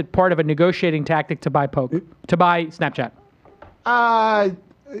 or is it part of a negotiating tactic to buy Snapchat? I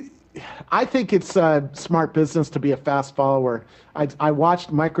think it's smart business to be a fast follower. I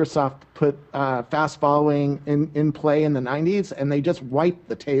watched Microsoft put fast following in play in the 90s, and they just wiped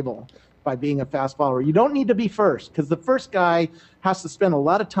the table by being a fast follower. You don't need to be first, because the first guy has to spend a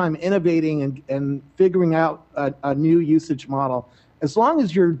lot of time innovating and figuring out a new usage model. As long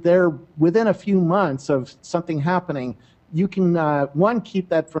as you're there within a few months of something happening, you can, one, keep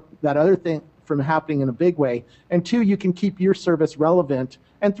that other thing from happening in a big way, and two, you can keep your service relevant,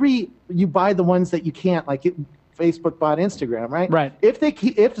 and three, you buy the ones that you can't, like Facebook bought Instagram, right? Right. If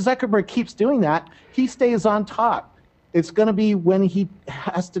Zuckerberg keeps doing that, he stays on top. It's going to be when he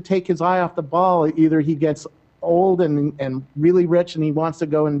has to take his eye off the ball. Either he gets old and really rich and he wants to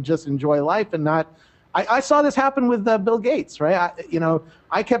go and just enjoy life and not. I saw this happen with Bill Gates, right?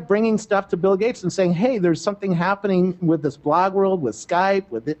 I kept bringing stuff to Bill Gates and saying, hey, there's something happening with this blog world, with Skype,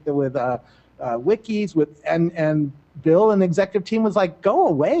 with wikis, and Bill and the executive team was like, go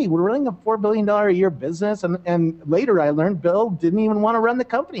away. We're running a $4 billion a year business. And later I learned Bill didn't even want to run the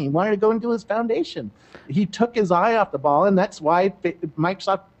company. He wanted to go and do his foundation. He took his eye off the ball, and that's why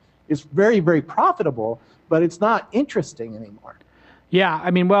Microsoft is very, very profitable, but it's not interesting anymore. Yeah,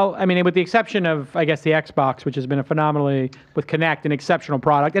 with the exception of, I guess, the Xbox, which has been with Kinect, an exceptional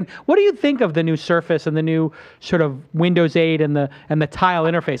product. And what do you think of the new Surface and the new sort of Windows 8 and the tile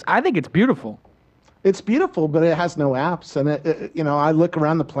interface? I think it's beautiful. It's beautiful, but it has no apps. And I look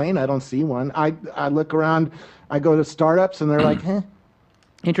around the plane, I don't see one. I look around, I go to startups, and they're like, eh.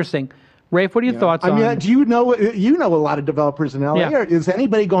 Interesting. Rafe, what are your thoughts on? Do you know a lot of developers in LA? Yeah. Or is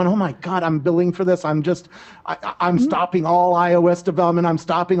anybody going, oh my God, I'm billing for this. I'm stopping all iOS development. I'm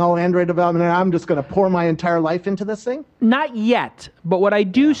stopping all Android development, and I'm just going to pour my entire life into this thing? Not yet. But what I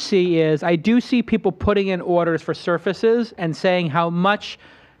do see is people putting in orders for Surfaces and saying how much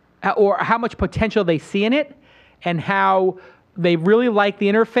potential they see in it, and how they really like the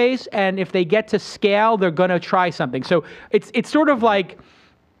interface, and if they get to scale, they're going to try something. So it's sort of like.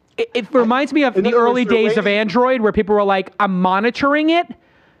 It reminds me of the early days of Android, where people were like, I'm monitoring it.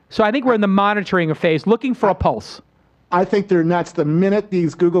 So I think we're in the monitoring phase, looking for a pulse. I think they're nuts. The minute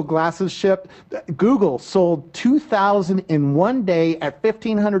these Google glasses shipped, Google sold 2,000 in one day at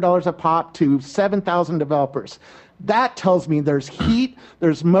 $1,500 a pop to 7,000 developers. that tells me there's heat,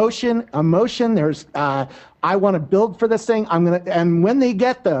 there's motion, emotion, there's I want to build for this thing. And when they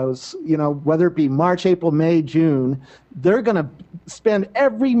get those, whether it be March, April, May, June, they're gonna spend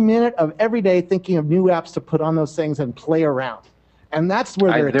every minute of every day thinking of new apps to put on those things and play around. And that's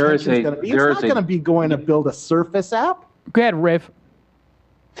where their attention's going to be. It's not going to be going to build a Surface app. Go ahead, Rafe.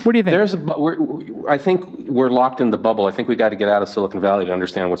 What do you think? I think we're locked in the bubble. I think we got to get out of Silicon Valley to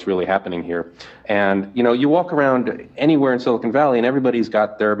understand what's really happening here. And you walk around anywhere in Silicon Valley, and everybody's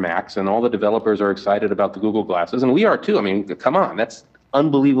got their Macs, and all the developers are excited about the Google glasses, and we are too. I mean, come on, that's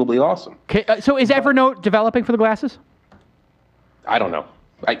unbelievably awesome. Okay, so is EverNote developing for the glasses? I don't know.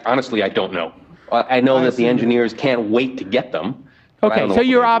 Honestly, I don't know. I know that the engineers can't wait to get them. Okay, so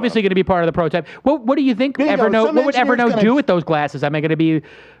you're obviously going to be part of the prototype. What do you think EverNote? What would EverNote do with those glasses? Am I going to be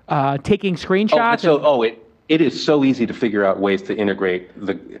taking screenshots? It is so easy to figure out ways to integrate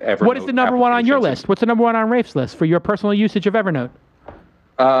the EverNote. What is the number one on your list? What's the number one on Rafe's list for your personal usage of EverNote?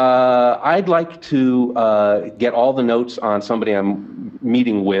 I'd like to get all the notes on somebody I'm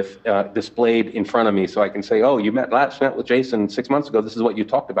meeting with displayed in front of me, so I can say, "Oh, you met with Jason 6 months ago. This is what you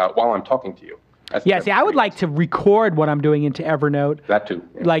talked about," while I'm talking to you. I would like to record what I'm doing into EverNote. That too.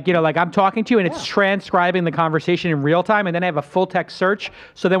 Yeah. Like I'm talking to you and it's transcribing the conversation in real time, and then I have a full text search.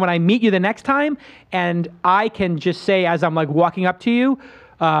 So then when I meet you the next time, and I can just say as I'm like walking up to you,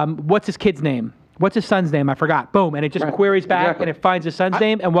 what's his kid's name? What's his son's name? I forgot. Boom, and it just queries back and it finds his son's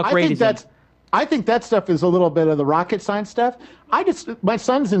name and what grade he's in. I think that stuff is a little bit of the rocket science stuff. My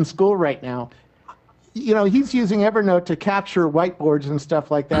son's in school right now. He's using EverNote to capture whiteboards and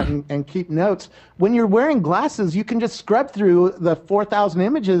stuff like that and keep notes. When you're wearing glasses, you can just scrub through the 4,000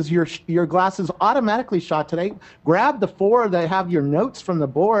 images your glasses automatically shot today, grab the 4 that have your notes from the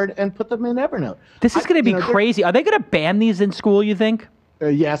board, and put them in EverNote. This is going to be crazy. Are they going to ban these in school, you think?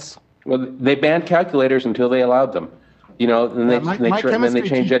 Yes. Well, they banned calculators until they allowed them. And then they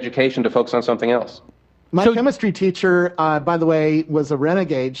changed education to focus on something else. My chemistry teacher, by the way, was a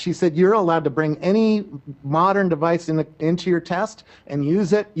renegade. She said, you're allowed to bring any modern device into your test and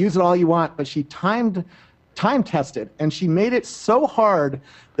use it all you want. But she time tested, and she made it so hard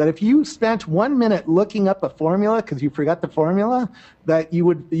that if you spent 1 minute looking up a formula because you forgot the formula, that you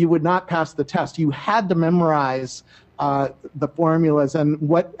would not pass the test. You had to memorize the formulas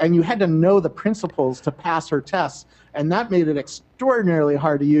and you had to know the principles to pass her tests. And that made it extraordinarily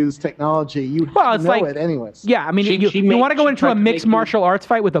hard to use technology. You have to know it anyways. Yeah, I mean, you want to go into a mixed martial arts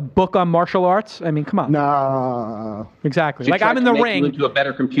fight with a book on martial arts? I mean, come on. No. Exactly. Like I'm in the ring. You into a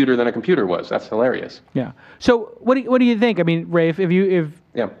better computer than a computer was. That's hilarious. Yeah. So what do you think? I mean, Rafe, do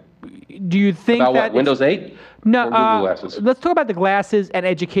you think about that what, Windows 8? No. Let's talk about the glasses and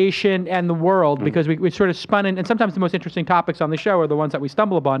education and the world because we sort of spun in, and sometimes the most interesting topics on the show are the ones that we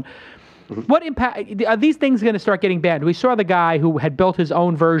stumble upon. What impact are these things going to start getting banned? We saw the guy who had built his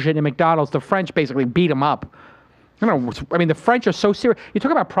own version in McDonald's. The French basically beat him up. I mean, the French are so serious. You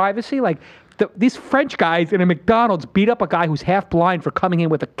talk about privacy, like these French guys in a McDonald's beat up a guy who's half blind for coming in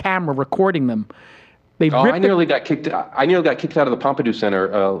with a camera recording them. I nearly got kicked out of the Pompidou Center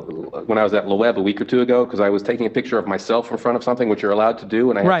when I was at Loeb a week or two ago because I was taking a picture of myself in front of something, which you're allowed to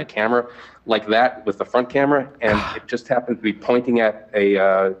do, and I had the camera like that with the front camera, and it just happened to be pointing at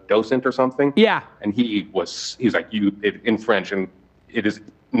a docent or something. Yeah. And he was like, in French, and it is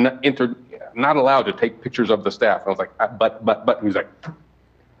not allowed to take pictures of the staff. I was like, but he was like.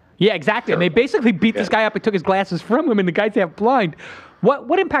 Yeah, exactly. And they basically beat this guy up and took his glasses from him, and the guy's half blind.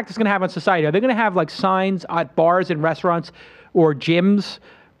 What impact is going to have on society? Are they going to have like signs at bars and restaurants or gyms,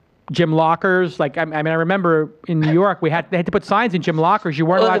 gym lockers? Like I remember in New York they had to put signs in gym lockers. You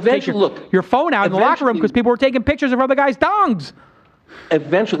weren't allowed to take your phone out in the locker room because people were taking pictures of other guys' dongs.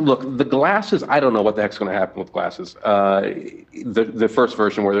 Eventually, look, the glasses, I don't know what the heck's going to happen with glasses. The first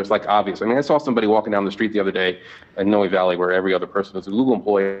version where there's like obvious. I mean, I saw somebody walking down the street the other day in Noe Valley where every other person is a Google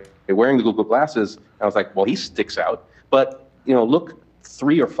employee wearing the Google glasses. And I was like, well, he sticks out. But, look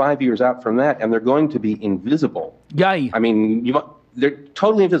 3 or 5 years out from that, and they're going to be invisible. Yay. I mean, they're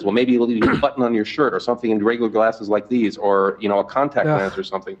totally invisible. Maybe it'll be a button on your shirt or something in regular glasses like these, or a contact lens or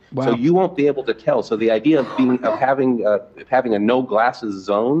something. Wow. So you won't be able to tell. So the idea of having a no glasses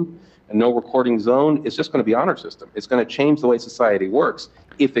zone, a no recording zone, is just going to be honor system. It's going to change the way society works.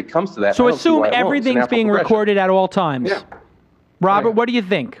 If it comes to that, so assume everything's being recorded at all times. Yeah. Robert, what do you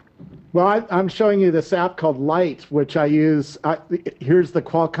think? Well, I'm showing you this app called Light, which I use. Here's the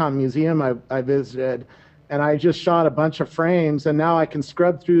Qualcomm Museum I visited, and I just shot a bunch of frames, and now I can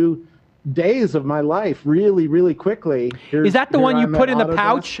scrub through days of my life really, really quickly. Is that the one you put in the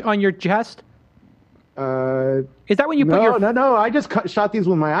pouch on your chest? Is that when you put your... No. I just shot these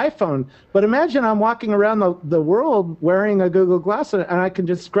with my iPhone. But imagine I'm walking around the world wearing a Google Glass, and I can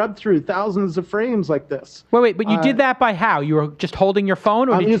just scrub through thousands of frames like this. Wait, but you did that by how? You were just holding your phone?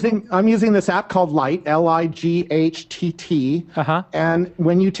 Or I'm using this app called Light, L-I-G-H-T-T. And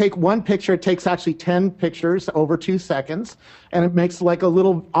when you take one picture, it takes actually 10 pictures over 2 seconds. And it makes like a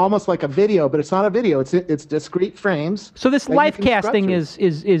little, almost like a video, but it's not a video. It's discrete frames. So this live casting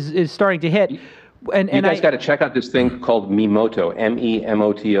is starting to hit. You guys got to check out this thing called Memoto,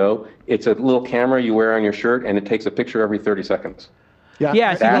 M-E-M-O-T-O. It's a little camera you wear on your shirt, and it takes a picture every 30 seconds.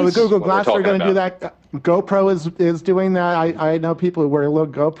 Yeah, the Google Glass are going to do that. GoPro is doing that. I know people who wear a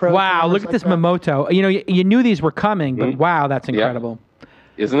little GoPro. Wow, look at this Memoto. You know, you knew these were coming, but wow, that's incredible.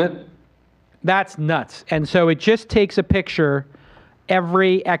 Yeah. Isn't it? That's nuts. And so it just takes a picture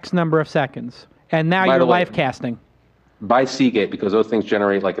every X number of seconds. And now you're live casting. Buy Seagate, because those things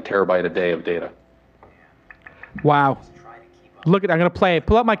generate like a terabyte a day of data. Wow. Look at, I'm going to play it.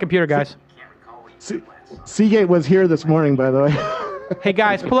 Pull up my computer, guys. Seagate was here this morning, by the way. Hey,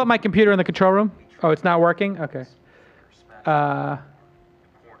 guys, pull up my computer in the control room. Oh, it's not working? Okay.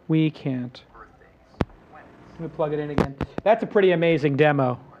 We can't. Let me plug it in again. That's a pretty amazing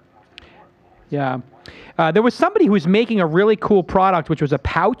demo. Yeah. There was somebody who was making a really cool product, which was a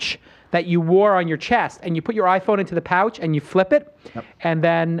pouch that you wore on your chest, and you put your iPhone into the pouch, and you flip it, and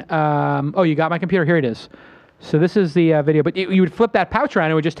then, oh, you got my computer? Here it is. So this is the video, but you would flip that pouch around,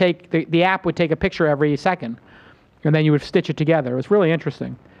 and it would just take, the app would take a picture every second, and then you would stitch it together. It was really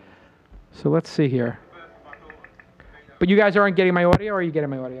interesting. So let's see here. But you guys aren't getting my audio, or are you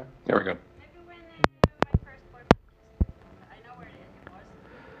getting my audio? There we go.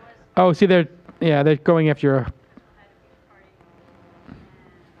 Oh, see, they're going after your...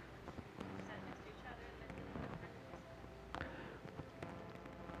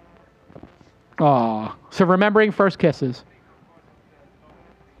 Oh, so remembering first kisses.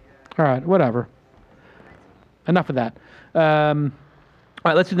 All right, whatever. Enough of that. All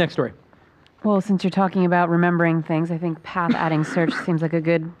right, let's do the next story. Well, since you're talking about remembering things, I think path adding search seems like a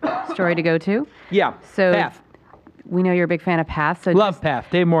good story to go to. Yeah, so Path. We know you're a big fan of Path. So Love Path.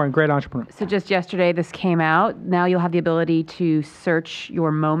 Dave Morin, great entrepreneur. So just yesterday, this came out. Now you'll have the ability to search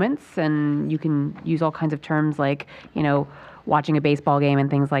your moments, and you can use all kinds of terms like, you know, watching a baseball game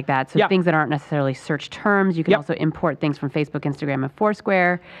and things like that. So things that aren't necessarily search terms. You can also import things from Facebook, Instagram, and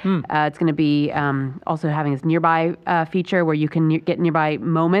Foursquare. It's going to be also having this nearby feature where you can get nearby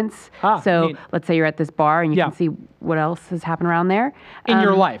moments. So neat. Let's say you're at this bar and you can see what else has happened around there. In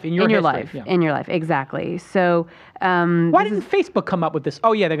your life. In your life. In your life. Exactly. So why didn't Facebook come up with this?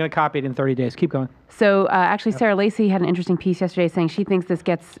 Oh, yeah, they're going to copy it in 30 days. Keep going. So actually, Sarah Lacey had an interesting piece yesterday saying she thinks this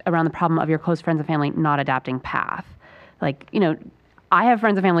gets around the problem of your close friends and family not adapting Path. Like, you know, I have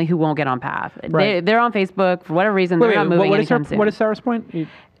friends and family who won't get on Path. Right. They're on Facebook for whatever reason. They're not moving anytime soon. What is Sarah's point?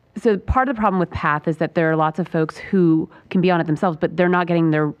 So part of the problem with Path is that there are lots of folks who can be on it themselves, but they're not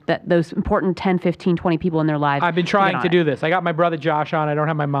getting those important 10, 15, 20 people in their lives. I've been trying to do this. I got my brother Josh on. I don't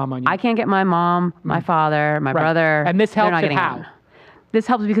have my mom on yet. I can't get my mom, my father, my brother. And this helps it how? This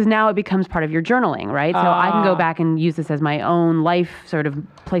helps because now it becomes part of your journaling, right? So I can go back and use this as my own life sort of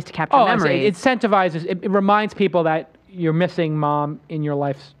place to capture memories. It incentivizes, it reminds people that you're missing mom in your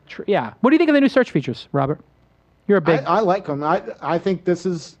life's... yeah. What do you think of the new search features, Robert? You're a big... I like them. I think this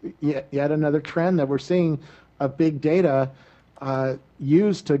is yet another trend that we're seeing of big data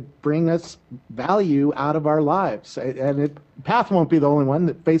used to bring us value out of our lives. And Path won't be the only one.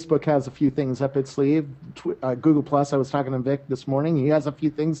 Facebook has a few things up its sleeve. Google Plus, I was talking to Vic this morning. He has a few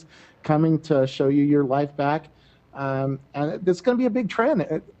things coming to show you your life back. And it's going to be a big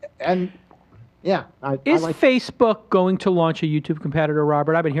trend. And yeah, Is Facebook going to launch a YouTube competitor,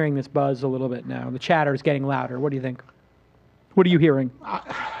 Robert? I've been hearing this buzz a little bit now. The chatter is getting louder. What do you think? What are you hearing?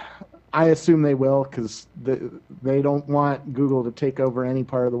 I assume they will, because they don't want Google to take over any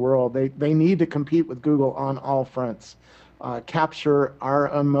part of the world. They need to compete with Google on all fronts. Capture our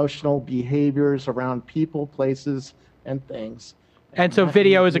emotional behaviors around people, places, and things. And so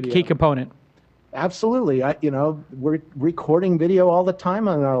video is a key component. Absolutely. We're recording video all the time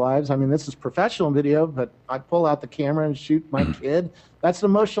in our lives. I mean, this is professional video, but I pull out the camera and shoot my kid. That's an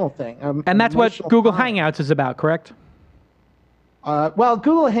emotional thing. And that's what Google Hangouts is about, correct? Well,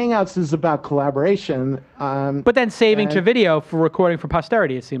 Google Hangouts is about collaboration. But then saving to video for recording for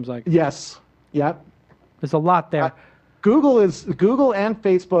posterity, it seems like. Yes. Yep. There's a lot there. Google and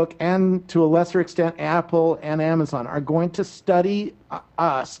Facebook, and to a lesser extent Apple and Amazon, are going to study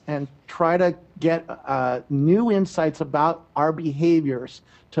us and try to get new insights about our behaviors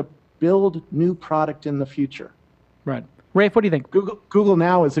to build new product in the future. Right. Rafe, what do you think? Google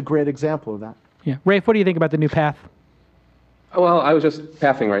Now is a great example of that. Yeah. Rafe, what do you think about the new Path? Well, I was just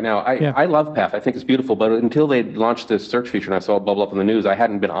pathing right now. I love Path. I think it's beautiful, but until they launched this search feature and I saw it bubble up in the news, I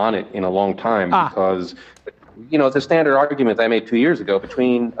hadn't been on it in a long time because, it's a standard argument that I made 2 years ago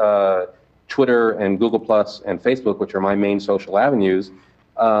between Twitter and Google Plus and Facebook, which are my main social avenues.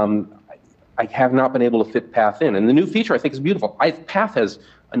 I have not been able to fit Path in. And the new feature I think is beautiful. Path has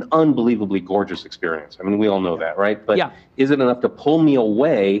an unbelievably gorgeous experience. I mean, we all know that, right? But is it enough to pull me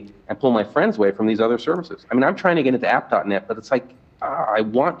away and pull my friends away from these other services? I mean, I'm trying to get into app.net, but it's like, I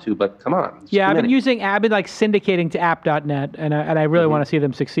want to, but come on. Yeah, I've been syndicating to app.net, and I really want to see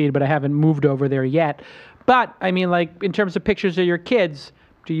them succeed, but I haven't moved over there yet. But, I mean, like, in terms of pictures of your kids,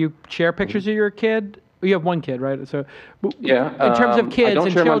 do you share pictures of your kid? You have one kid, right? So, yeah. In terms of kids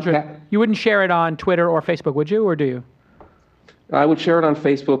and children, you wouldn't share it on Twitter or Facebook, would you, or do you? I would share it on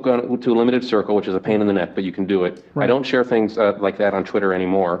Facebook to a limited circle, which is a pain in the neck, but you can do it. Right. I don't share things like that on Twitter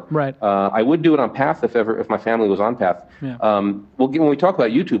anymore. Right. I would do it on Path if my family was on Path. Yeah. When we talk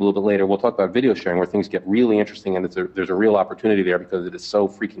about YouTube a little bit later, we'll talk about video sharing, where things get really interesting, and there's a real opportunity there because it is so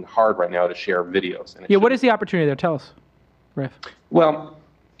freaking hard right now to share videos. And what is the opportunity there? Tell us, Rafe. Well,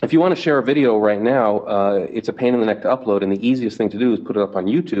 if you want to share a video right now, it's a pain in the neck to upload, and the easiest thing to do is put it up on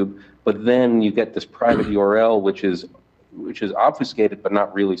YouTube, but then you get this private URL, which is obfuscated but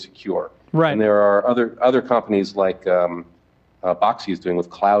not really secure. Right. And there are other companies like Boxy is doing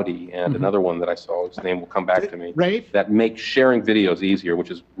with Cloudy, and another one that I saw, whose name will come back to me, Rafe? that make sharing videos easier, which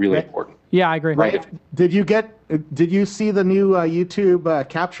is really important. Yeah, I agree. Right. Did you see the new YouTube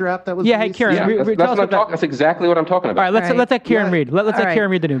capture app that was released? Hey, Kieran, that's exactly what I'm talking about. All right, let's let Kieran read. Let's let Kieran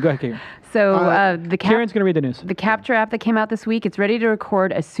read the news. Go ahead, Kieran. So Kieran's going to read the news. The capture app that came out this week, it's ready to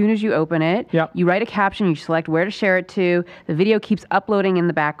record as soon as you open it. Yep. You write a caption, you select where to share it to. The video keeps uploading in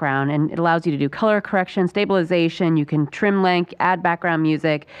the background, and it allows you to do color correction, stabilization. You can trim length, add background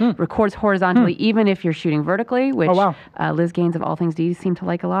music, records horizontally, even if you're shooting vertically, which Liz Gaines of All Things D seem to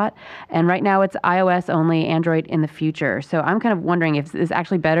like a lot. And right now it's iOS only, Android in the future. So I'm kind of wondering if this is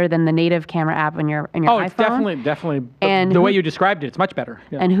actually better than the native camera app on your iPhone. Oh, it's definitely. And the way you described it, it's much better.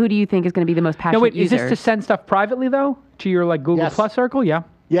 Yeah. And who do you think is going to be the most passionate users? Is this to send stuff privately, though, to your Google Plus circle? Yeah.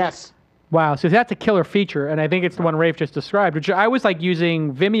 Yes. Wow. So that's a killer feature, and I think it's the one Rafe just described, which I was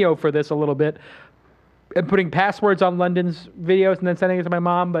using Vimeo for this a little bit and putting passwords on London's videos and then sending it to my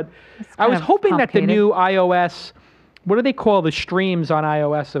mom. But I was hoping that the new iOS, what do they call the streams on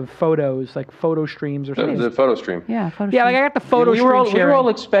iOS of photos, like photo streams or something? The photo stream. Yeah, photo stream. I got the photo stream sharing. We were all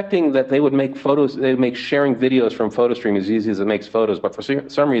expecting that they would make sharing videos from photo stream as easy as it makes photos, but for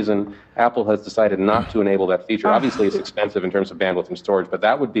some reason, Apple has decided not to enable that feature. Obviously, it's expensive in terms of bandwidth and storage, but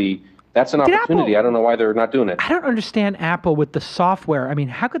that's an opportunity. I don't know why they're not doing it. I don't understand Apple with the software. I mean,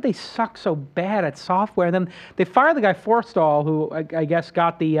 how could they suck so bad at software? And then they fired the guy Forstall, who I guess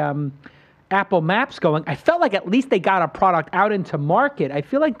got the Apple Maps going. I felt like at least they got a product out into market. I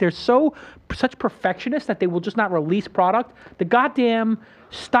feel like they're such perfectionists that they will just not release product. The goddamn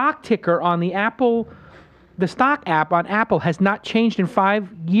stock ticker on the stock app on Apple has not changed in 5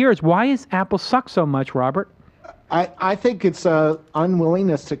 years. Why is Apple suck so much, Robert? I think it's a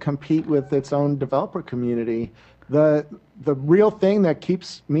unwillingness to compete with its own developer community. The real thing that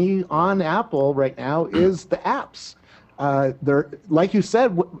keeps me on Apple right now is the apps. Like you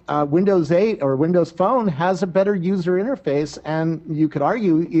said, Windows 8 or Windows Phone has a better user interface, and you could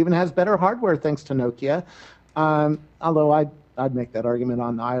argue even has better hardware thanks to Nokia. Although I'd make that argument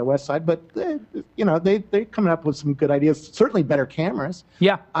on the iOS side, but they're coming up with some good ideas. Certainly better cameras.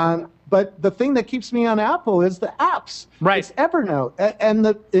 Yeah. But the thing that keeps me on Apple is the apps. Right. It's EverNote,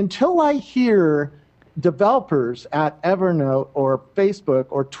 and until I hear developers at EverNote or Facebook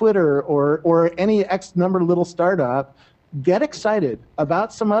or Twitter or any X number little startup get excited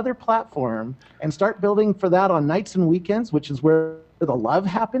about some other platform and start building for that on nights and weekends, which is where the love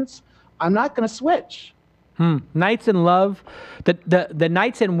happens, I'm not going to switch. Nights and love, the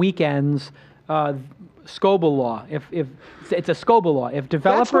nights and weekends, Scoble law. If it's a Scoble law, if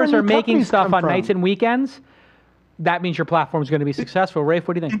developers are making stuff on nights and weekends, that means your platform is going to be successful. Rafe,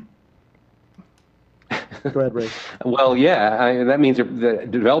 what do you think? Go ahead, Rafe. Well, yeah, that means the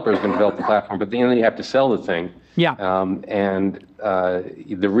developer is going to develop the platform, but then you have to sell the thing. Yeah. And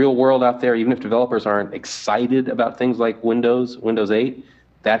the real world out there, even if developers aren't excited about things like Windows 8,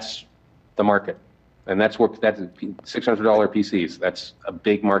 that's the market. And that's $600 PCs. That's a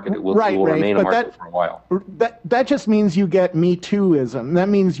big market. It will remain a market for a while. That just means you get Me Too-ism. That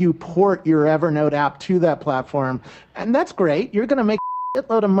means you port your EverNote app to that platform. And that's great. You're going to make a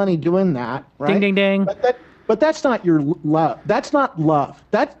shitload of money doing that, right? Ding, ding, ding. But that's not your love. That's not love.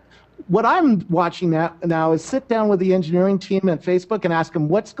 What I'm watching now is sit down with the engineering team at Facebook and ask them,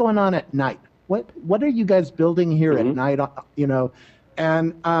 what's going on at night? what are you guys building here at night? You know,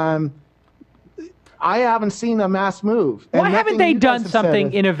 and I haven't seen a mass move. Why haven't they done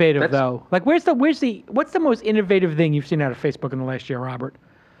something innovative though? Like, what's the most innovative thing you've seen out of Facebook in the last year, Robert?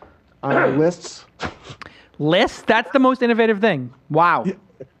 Lists. Lists? That's the most innovative thing. Wow.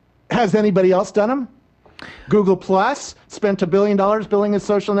 Has anybody else done them? Google Plus spent $1 billion building a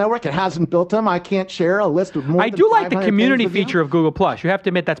social network. It hasn't built them. I can't share a list of more. I do like the community feature of Google Plus. You have to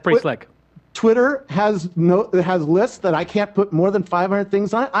admit that's pretty slick. Twitter has lists that I can't put more than 500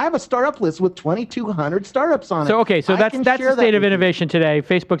 things on it. I have a startup list with 2,200 startups on it. So okay, so that's the state of innovation today.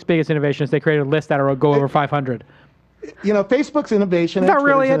 Facebook's biggest innovation is they created a list that'll go over 500. You know, Facebook's innovation and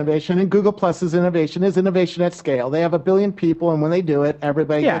Twitter's innovation and Google Plus's innovation is innovation at scale. They have 1 billion people, and when they do it,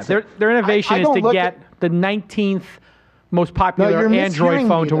 everybody gets it. Their innovation is to get the 19th most popular Android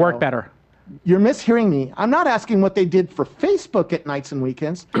phone to work better. You're mishearing me. I'm not asking what they did for Facebook at nights and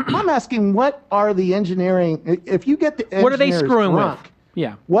weekends. I'm asking what are the engineering, if you get the engineers what are they screwing drunk, with?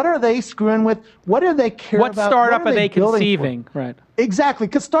 Yeah. What are they screwing with? What do they care about? What startup are they conceiving? Right. Exactly,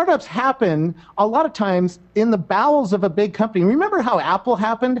 because startups happen a lot of times in the bowels of a big company. Remember how Apple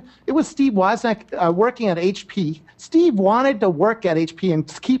happened? It was Steve Wozniak working at HP. Steve wanted to work at HP and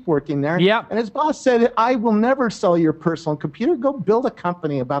keep working there. Yeah. And his boss said, I will never sell your personal computer. Go build a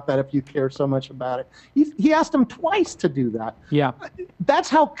company about that if you care so much about it. He asked him twice to do that. Yeah. That's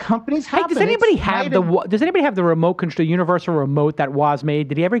how companies happen. Hey, does anybody have the remote control, universal remote that Woz made?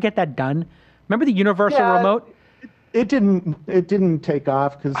 Did he ever get that done? Remember the universal remote? It didn't take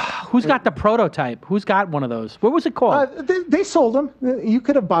off because. Who's got the prototype? Who's got one of those? What was it called? They sold them. You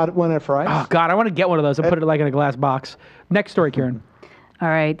could have bought one at Fry's. Oh God, I want to get one of those and put it like in a glass box. Next story, Karen. All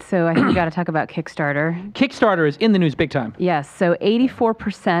right, so I think we got to talk about Kickstarter. Kickstarter is in the news big time. Yes, so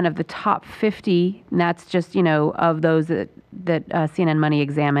 84% of the top 50, and that's just, of those that CNN Money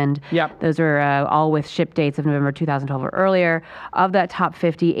examined. Yep. Those are all with ship dates of November 2012 or earlier. Of that top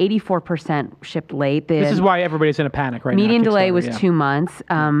 50, 84% shipped late. This is why everybody's in a panic right now. Median delay was 2 months.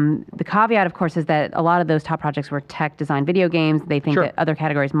 The caveat, of course, is that a lot of those top projects were tech design video games. They think that other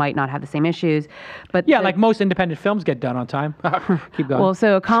categories might not have the same issues. But like most independent films get done on time. Keep going. Well,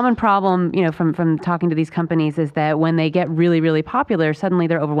 so a common problem, from talking to these companies is that when they get really, really popular, suddenly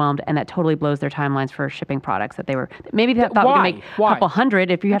they're overwhelmed, and that totally blows their timelines for shipping products that they were maybe they thought we could make a couple hundred.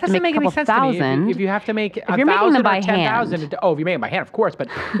 If you have to make a couple thousand, if you have to make if you're making them by hand, if you're making them by hand, of course. But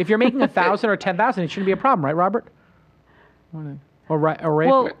if you're making 1,000 or 10,000, it shouldn't be a problem, right, Robert? Or Rafe?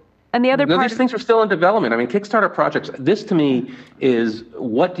 Well, and the other part, these things are still in development. I mean, Kickstarter projects, this to me is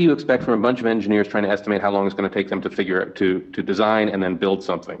what do you expect from a bunch of engineers trying to estimate how long it's going to take them to figure out, to design and then build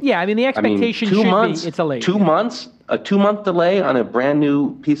something? Yeah, I mean, the expectation should be it's a late. 2 months, a 2-month delay on a brand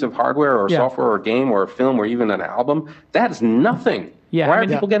new piece of hardware or software or game or a film or even an album, that's nothing. Yeah, Why are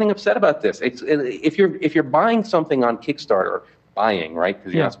people getting upset about this? If you're buying something on Kickstarter, right?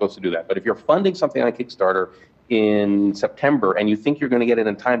 Because you're not supposed to do that. But if you're funding something on Kickstarter in September and you think you're going to get it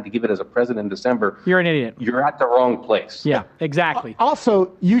in time to give it as a present in December, you're an idiot. You're at the wrong place. Yeah, exactly.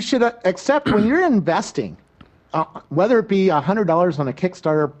 Also, you should accept when you're investing, whether it be $100 on a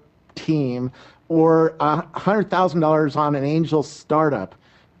Kickstarter team or $100,000 on an angel startup,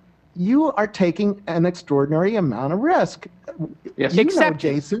 you are taking an extraordinary amount of risk. Yes.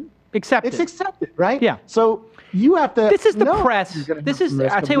 Jason. Accept it's it. accepted, right? Yeah. So you have to. This is the press.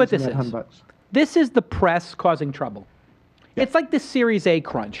 I'll tell you what this is. This is the press causing trouble. Yeah. It's like this Series A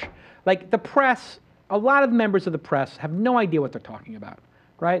crunch. Like the press, a lot of members of the press have no idea what they're talking about,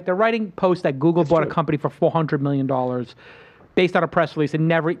 right? They're writing posts that Google bought a company for $400 million based on a press release and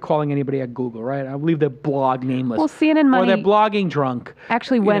never calling anybody at Google, right? I'll leave their blog nameless. Well, CNN Money... Or they're blogging drunk.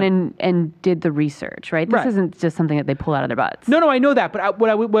 Actually went and did the research, right? This isn't just something that they pull out of their butts. No, I know that. But what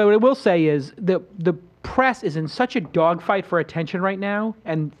I will say is the press is in such a dogfight for attention right now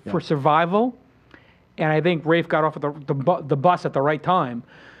and for survival. And I think Rafe got off of the bus at the right time,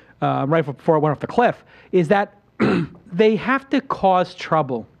 right before it went off the cliff, is that they have to cause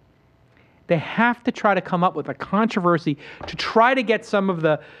trouble. They have to try to come up with a controversy to try to get some of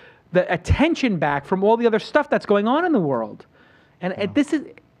the attention back from all the other stuff that's going on in the world. And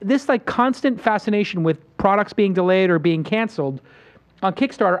this like constant fascination with products being delayed or being canceled on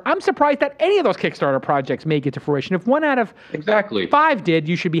Kickstarter. I'm surprised that any of those Kickstarter projects make it to fruition. If 1 out of 5 did,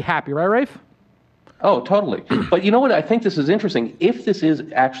 you should be happy, right, Rafe? Oh, totally. But you know what? I think this is interesting. If this is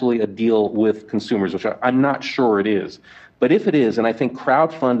actually a deal with consumers, which I'm not sure it is, but if it is, and I think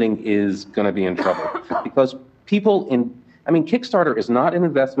crowdfunding is going to be in trouble because Kickstarter is not an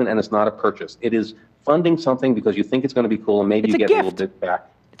investment and it's not a purchase. It is funding something because you think it's going to be cool and maybe you get a little bit back.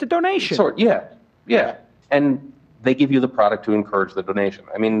 It's a donation. Yeah. And they give you the product to encourage the donation.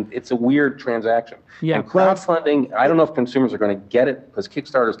 I mean, it's a weird transaction. Yeah. And crowdfunding, I don't know if consumers are going to get it because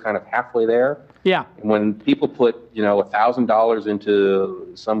Kickstarter is kind of halfway there. Yeah. And when people put, $1,000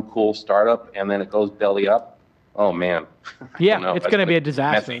 into some cool startup and then it goes belly up, oh man. Yeah, it's going to be a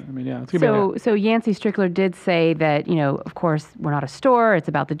disaster. Messy. I mean, yeah. It's gonna So Yancey Strickler did say that, of course, we're not a store. It's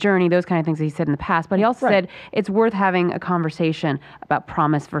about the journey, those kind of things that he said in the past. But he also said it's worth having a conversation about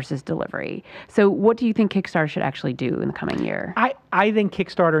promise versus delivery. So what do you think Kickstarter should actually do in the coming year? I think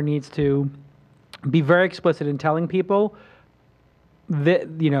Kickstarter needs to be very explicit in telling people that,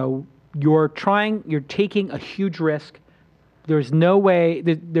 you're taking a huge risk. There's no way,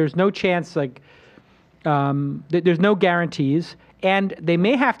 there's no chance, there's no guarantees, and they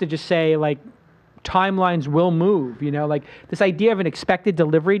may have to just say, timelines will move, this idea of an expected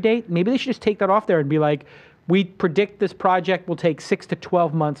delivery date, maybe they should just take that off there and be like, we predict this project will take 6 to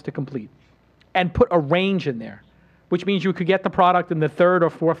 12 months to complete, and put a range in there, which means you could get the product in the 3rd or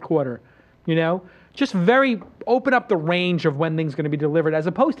 4th quarter, Just open up the range of when things are going to be delivered, as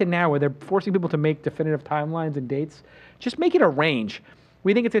opposed to now where they're forcing people to make definitive timelines and dates. Just make it a range.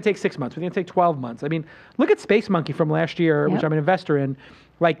 We think it's going to take 6 months. We think it's going to take 12 months. I mean, look at Space Monkey from last year, which I'm an investor in.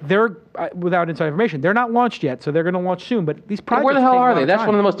 They're, without inside information, they're not launched yet, so they're going to launch soon. But these projects where the hell take a are lot they? of That's time.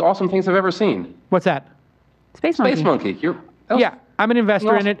 one of the most awesome things I've ever seen. What's that? Space Monkey. Space Monkey. Yeah, I'm an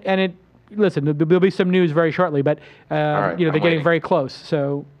investor in it, and listen, there'll be some news very shortly, but they're getting very close.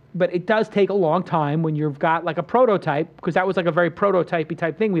 So, but it does take a long time when you've got a prototype, because that was a very prototypey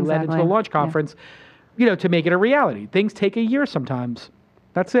type thing we led into a launch conference, to make it a reality. Things take a year sometimes.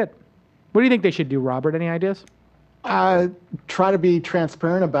 That's it. What do you think they should do, Robert? Any ideas? Try to be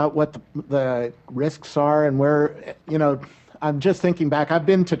transparent about what the risks are and where, I'm just thinking back. I've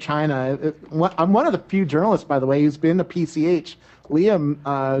been to China. I'm one of the few journalists, by the way, who's been to PCH. Liam,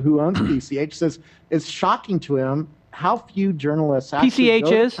 who owns PCH, says it's shocking to him how few journalists actually go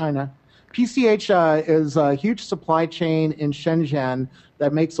to China. PCH is a huge supply chain in Shenzhen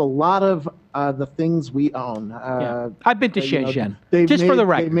that makes a lot of the things we own. I've been to Shenzhen, just for the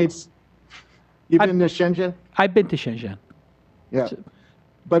record. You've been to Shenzhen? I've been to Shenzhen. Yeah.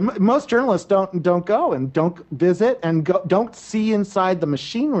 But most journalists don't go and don't visit and don't see inside the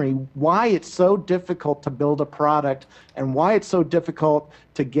machinery why it's so difficult to build a product and why it's so difficult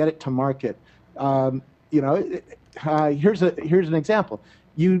to get it to market. Here's an example.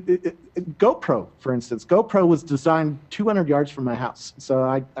 GoPro, for instance. GoPro was designed 200 yards from my house.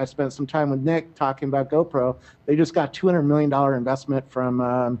 So I spent some time with Nick talking about GoPro. They just got $200 million investment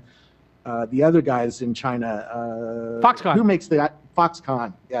from the other guys in China. Foxconn. Who makes the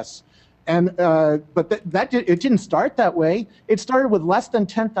Foxconn? Yes. And but it didn't start that way. It started with less than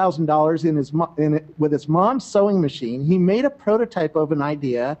 $10,000 with his mom's sewing machine. He made a prototype of an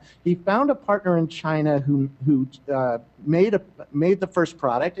idea. He found a partner in China who made the first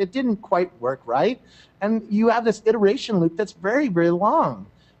product. It didn't quite work right, and you have this iteration loop that's very, very long.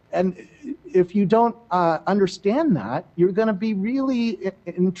 And if you don't understand that, you're going to be really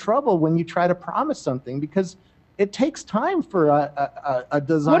in trouble when you try to promise something, because it takes time for a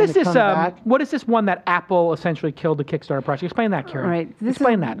design to come back. What is this one that Apple essentially killed the Kickstarter project? Explain that, Karen. Right.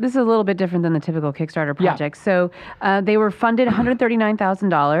 Explain that. This is a little bit different than the typical Kickstarter project. So they were funded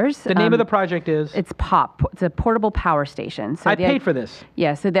 $139,000. The name of the project is? It's POP. It's a portable power station. So I paid for this.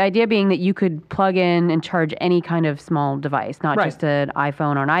 Yeah. So the idea being that you could plug in and charge any kind of small device, not just an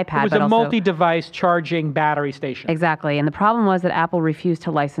iPhone or an iPad. It was a multi-device charging battery station. Exactly. And the problem was that Apple refused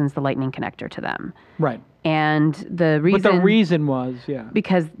to license the Lightning connector to them. Right. And the reason was,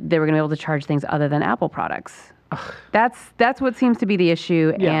 because they were going to be able to charge things other than Apple products. That's what seems to be the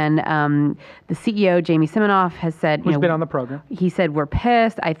issue. Yeah. And the CEO, Jamie Siminoff, has said, who's been on the program. He said, we're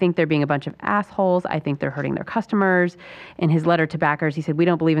pissed. I think they're being a bunch of assholes. I think they're hurting their customers. In his letter to backers, he said, we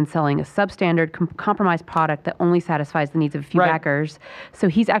don't believe in selling a substandard, compromised product that only satisfies the needs of a few backers. So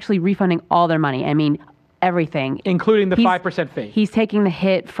he's actually refunding all their money. I mean, everything, including the 5% fee. He's taking the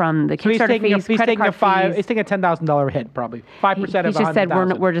hit from the Kickstarter fees, credit card fees. He's taking a $10,000 hit, probably 5% of $100,000. He just said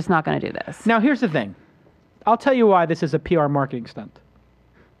we're just not going to do this. Now here's the thing. I'll tell you why this is a PR marketing stunt.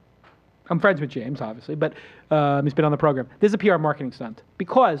 I'm friends with James, obviously, but he's been on the program. This is a PR marketing stunt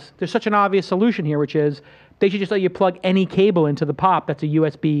because there's such an obvious solution here, which is they should just let you plug any cable into the POP that's a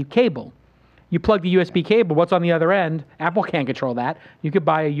USB cable. You plug the USB cable, what's on the other end? Apple can't control that. You could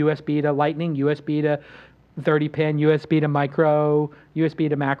buy a USB to Lightning, USB to 30-pin, USB to micro, USB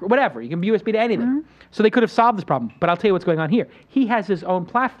to macro, whatever. You can be USB to anything. Mm-hmm. So they could have solved this problem. But I'll tell you what's going on here. He has his own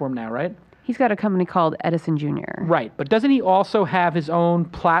platform now, right? He's got a company called Edison Jr. Right. But doesn't he also have his own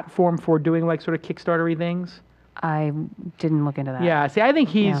platform for doing sort of Kickstarter-y things? I didn't look into that. Yeah, see, I think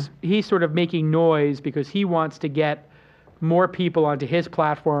he's sort of making noise because he wants to get more people onto his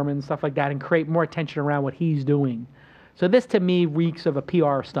platform and stuff like that and create more attention around what he's doing. So this, to me, reeks of a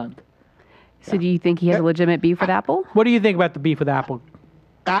PR stunt. So do you think he has a legitimate beef with Apple? What do you think about the beef with Apple?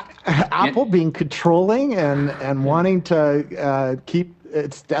 Apple being controlling and wanting to keep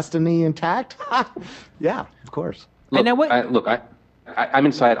its destiny intact? Yeah, of course. Look, I'm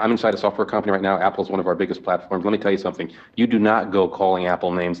inside a software company right now. Apple's one of our biggest platforms. Let me tell you something. You do not go calling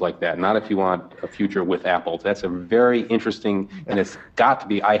Apple names like that. Not if you want a future with Apple. That's a very interesting, and it's got to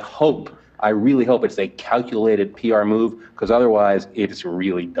be, I really hope it's a calculated PR move, because otherwise it's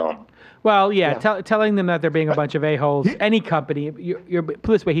really dumb. Well, telling them that they're being a bunch of a-holes, any company, you're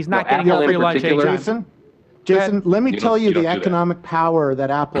put this way, he's not getting a free lunch anytime. Jason, let me tell you the economic power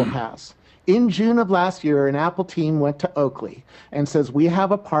that Apple has. In June of last year, an Apple team went to Oakley and says, we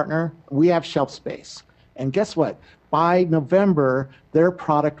have a partner, we have shelf space. And guess what? By November, their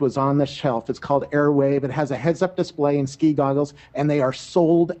product was on the shelf. It's called Airwave. It has a heads-up display and ski goggles, and they are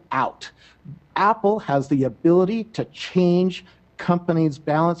sold out. Apple has the ability to change companies'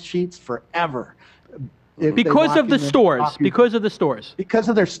 balance sheets forever. Because of the stores. Because of the stores. Because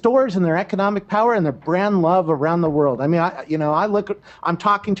of their stores and their economic power and their brand love around the world. I mean, I'm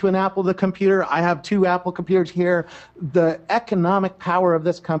talking to an Apple computer. I have 2 Apple computers here. The economic power of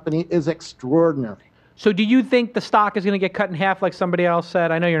this company is extraordinary. So do you think the stock is going to get cut in half like somebody else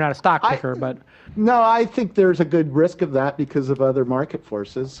said? I know you're not a stock picker, but... No, I think there's a good risk of that because of other market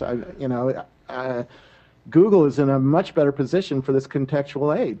forces. Google is in a much better position for this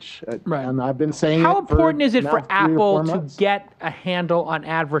contextual age. Right. And I've been saying How important is it for 3 or 4 Apple to months. get a handle on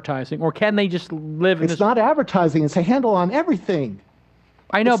advertising? Or can they just live in It's this... not advertising. It's a handle on everything.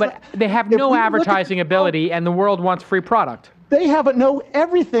 I know, but they have no we look advertising ability, and the world wants free product. They have a know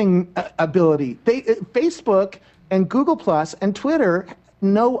everything ability. Facebook and Google Plus and Twitter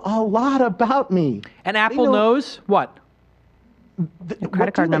know a lot about me. And Apple knows what?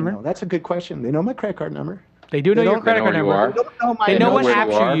 Credit card number? That's a good question. They know my credit card number. They do know your credit card number. They know what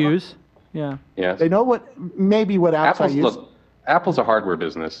apps you use. Yeah. Yes. They know what apps I use. Look, Apple's a hardware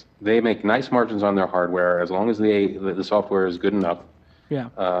business. They make nice margins on their hardware as long as the software is good enough. Yeah.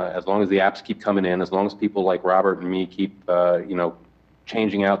 As long as the apps keep coming in, as long as people like Robert and me keep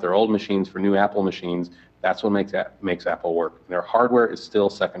changing out their old machines for new Apple machines, that's what makes Apple work. Their hardware is still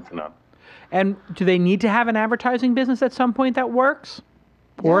second to none. And do they need to have an advertising business at some point that works?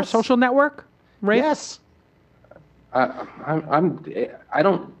 Or a social network? Rafe? Yes. I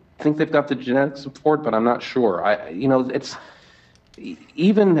don't think they've got the genetic support, but I'm not sure. It's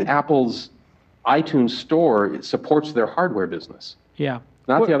even Apple's iTunes store supports their hardware business. Yeah.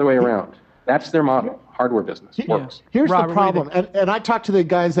 Not the other way around. That's their model. Hardware business works. Here's the problem, and I talked to the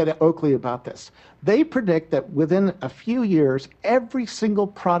guys at Oakley about this. They predict that within a few years, every single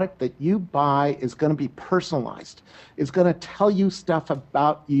product that you buy is going to be personalized. It's going to tell you stuff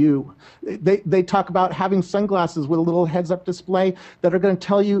about you. They talk about having sunglasses with a little heads-up display that are going to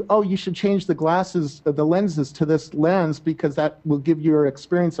tell you, oh, you should change the lenses to this lens because that will give your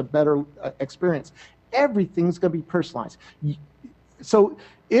experience a better experience. Everything's going to be personalized. So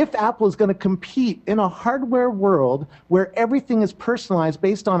if Apple is going to compete in a hardware world where everything is personalized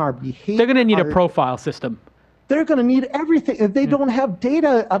based on our behavior... They're going to need a profile system. They're going to need everything. They don't have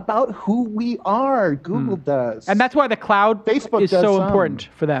data about who we are. Google does. And that's why the cloud Facebook is so important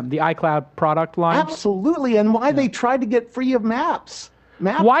for them, the iCloud product line. Absolutely, and why they tried to get free of Maps.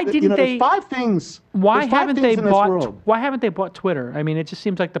 Why didn't they... There's 5 things. Why haven't they bought Twitter? I mean, it just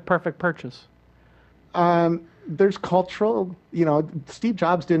seems like the perfect purchase. There's cultural, Steve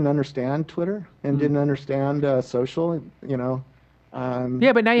Jobs didn't understand Twitter and didn't understand social,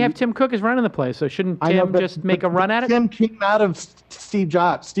 Yeah, but now you have Tim Cook is running the place, so shouldn't Tim just make a run at it? Tim came out of Steve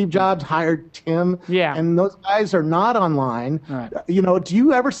Jobs. Steve Jobs hired Tim. Yeah. And those guys are not online. Right. Do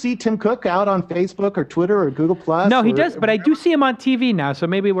you ever see Tim Cook out on Facebook or Twitter or Google Plus? No, he does, but I do see him on TV now, so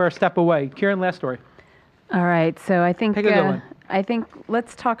maybe we're a step away. Kieran, last story. All right, so I think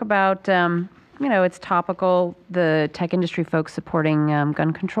let's talk about it's topical, the tech industry folks supporting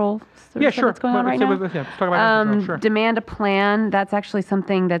gun control. Yeah, sure. What's going on right now? Let's talk about gun control, sure. Demand a plan. That's actually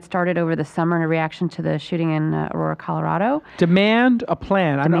something that started over the summer in a reaction to the shooting in Aurora, Colorado. Demand a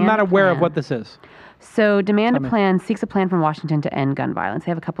plan. I'm not aware of what this is. So Demand a Plan seeks a plan from Washington to end gun violence.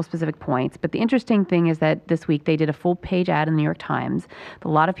 They have a couple specific points. But the interesting thing is that this week they did a full-page ad in the New York Times with a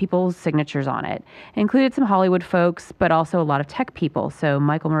lot of people's signatures on it. It included some Hollywood folks, but also a lot of tech people. So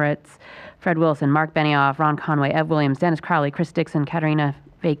Michael Moritz, Fred Wilson, Mark Benioff, Ron Conway, Ev Williams, Dennis Crowley, Chris Dixon, Katerina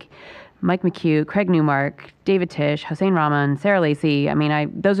Fake, Mike McHugh, Craig Newmark, David Tisch, Hossein Rahman, Sarah Lacey. I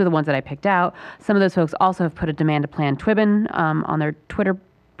mean, those are the ones that I picked out. Some of those folks also have put a demand to plan Twibbon on their Twitter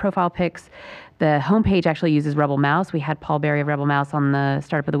profile pics. The homepage actually uses Rebel Mouse. We had Paul Berry of Rebel Mouse on the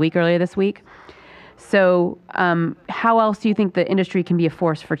Startup of the Week earlier this week. So how else do you think the industry can be a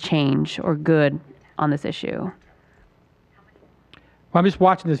force for change or good on this issue? Well, I'm just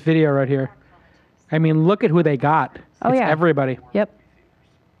watching this video right here. I mean, look at who they got. Oh, it's yeah. everybody. Yep.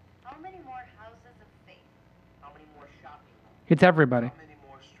 How many more houses of faith? How many more shopping malls? It's everybody. How many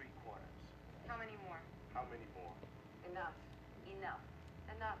more street corners? How many more? How many more? Enough. Enough.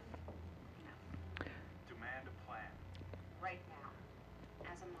 Enough. Enough. Demand a plan. Right now.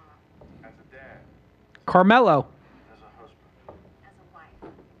 As a mom. As a dad. Carmelo. As a husband. As a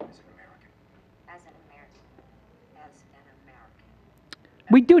wife. As an American. As an American. As an American.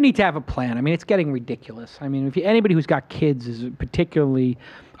 We do need to have a plan. I mean, it's getting ridiculous. I mean, anybody who's got kids is particularly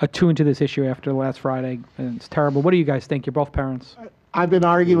attuned to this issue after last Friday, and it's terrible. What do you guys think? You're both parents. I've been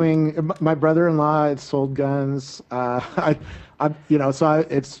arguing. My brother-in-law had sold guns.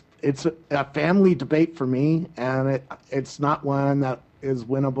 It's a family debate for me, and it's not one that is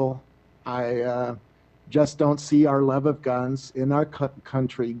winnable. I just don't see our love of guns in our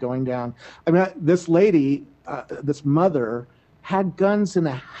country going down. I mean, this lady, this mother, had guns in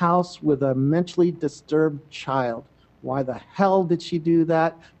a house with a mentally disturbed child. Why the hell did she do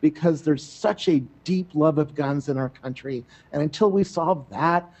that? Because there's such a deep love of guns in our country, and until we solve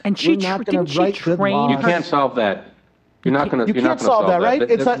that, And she we're not going to write good train laws. You can't solve that. You're not going to. You can't solve that, right?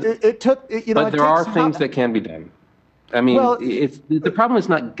 But there are things that can be done. I mean, Well, the problem is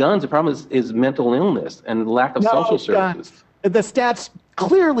not guns. The problem is mental illness and lack of social services. The stats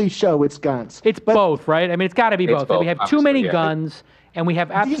clearly show it's guns. It's both, right? I mean, it's got to be It's both. both, We have too many obviously, yeah. guns, and we have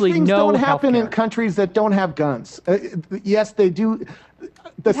absolutely These things no don't happen in healthcare. countries that don't have guns. Yes, they do.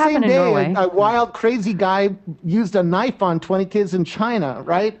 The same happened in day, Norway. a wild, crazy guy used a knife on 20 kids in China,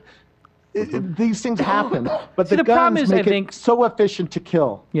 right? These things happen, but See, the the problem guns is, I make think- it so efficient to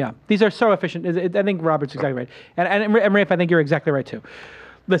kill. Yeah, these are so efficient. I think Robert's exactly right. And Rafe, I think you're exactly right, too.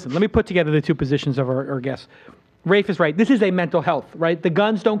 Listen, let me put together the two positions of our guests. Rafe is right. This is a mental health, right? The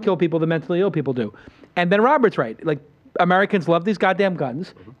guns don't kill people. The mentally ill people do. And then Robert's right. Like, Americans love these goddamn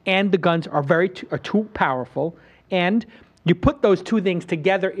guns, and the guns are too powerful. And you put those two things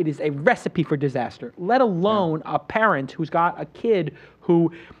together, it is a recipe for disaster, let alone a parent who's got a kid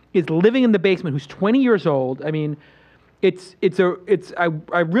who is living in the basement, who's 20 years old. I mean,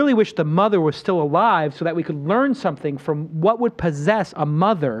 I really wish the mother was still alive so that we could learn something from what would possess a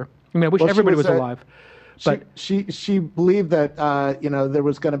mother. I mean, I wish everybody was alive. But She believed that there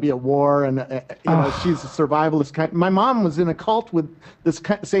was going to be a war, and she's a survivalist kind. My mom was in a cult with this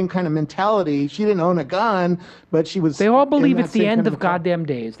same kind of mentality. She didn't own a gun, but she was. they all in believe that it's the same end kind of mentality. goddamn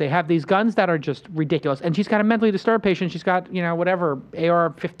days. They have these guns that are just ridiculous. And she's got a mentally disturbed patient. She's got, whatever,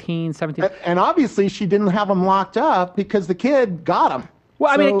 AR-15, 17. And obviously, she didn't have them locked up because the kid got them.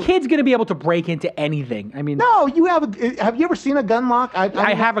 Well, I mean, a kid's going to be able to break into anything. I mean, No, you have you ever seen a gun lock?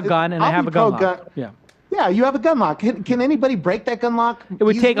 I have a gun, and I have a gun lock. Yeah. Yeah, you have a gun lock. Can anybody break that gun lock? It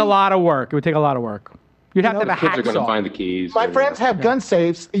would take a easily? lot of work. You'd have to have a Kids are going to hacksaw. find the keys. My friends have gun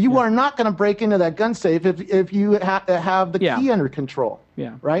safes. You are not going to break into that gun safe if you have the Yeah. key under control.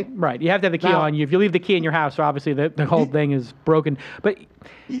 Yeah. Right? Right. You have to have the key Now- on you. If you leave the key in your house, obviously the whole thing is broken. But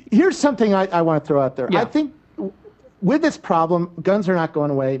Here's something I want to throw out there. Yeah. I think with this problem, guns are not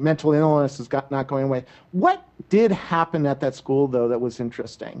going away. Mental illness is not going away. What did happen at that school, though, that was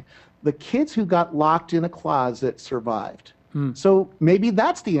interesting? The kids who got locked in a closet survived. So maybe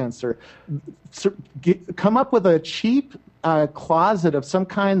that's the answer. Come up with a cheap closet of some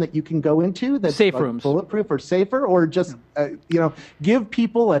kind that you can go into that's Safe like rooms. bulletproof or safer, or just give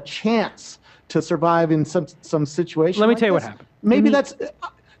people a chance to survive in some situation. Let me like tell you what this. happened. Maybe We that's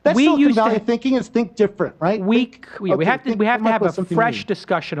we Silicon used to- Valley thinking is think different, right? we Okay, have to come up have with a something fresh new.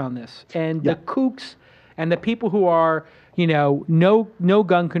 discussion on this. And Yeah. the kooks and the people who are, no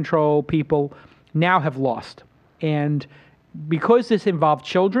gun control people now have lost. And because this involved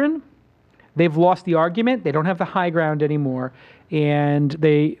children, they've lost the argument. They don't have the high ground anymore. And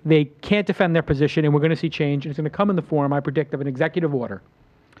they can't defend their position. And we're going to see change. And it's going to come in the form, I predict, of an executive order.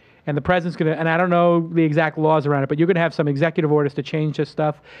 And the president's going to, and I don't know the exact laws around it, but you're going to have some executive orders to change this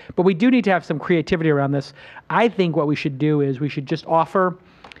stuff. But we do need to have some creativity around this. I think what we should do is we should just offer,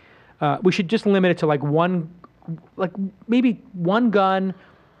 we should just limit it to maybe one gun.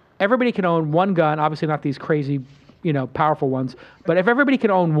 Everybody can own one gun, obviously not these crazy, powerful ones. But if everybody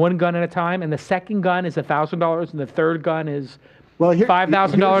can own one gun at a time, and the second gun is $1,000, and the third gun is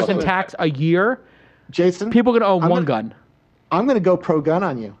 $5,000 in tax a year, Jason, people are going to own one gun. I'm going to go pro-gun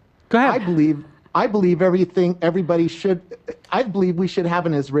on you. Go ahead. I believe everybody should. I believe we should have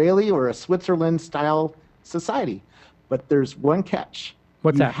an Israeli or a Switzerland-style society, but there's one catch.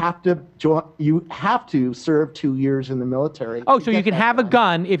 What's that? You have to serve 2 years in the military. Oh, so you can have a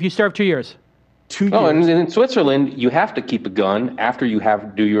gun if you serve 2 years. 2 years. Oh, and in Switzerland, you have to keep a gun after you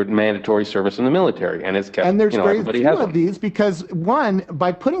do your mandatory service in the military, and it's kept. And there's very everybody few has of one. these because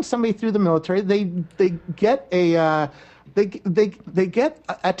by putting somebody through the military, they get a they get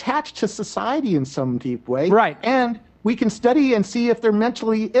attached to society in some deep way. Right. And we can study and see if they're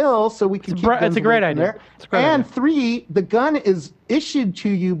mentally ill, so we can keep guns it's a great away from idea. there. It's a great And idea. 3, the gun is issued to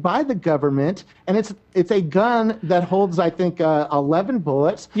you by the government, and it's a gun that holds, I think, 11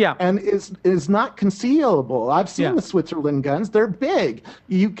 bullets. Yeah. And is not concealable. I've seen Yeah. the Switzerland guns; they're big.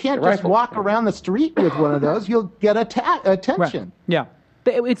 You can't just Rifle. walk around the street with one of those. You'll get attention. Yeah.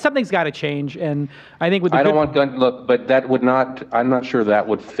 Something's got to change, and I think with the I don't good- want gun. Look, but that would not. I'm not sure that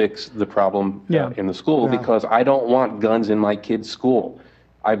would fix the problem Yeah. in the school because I don't want guns in my kids' school.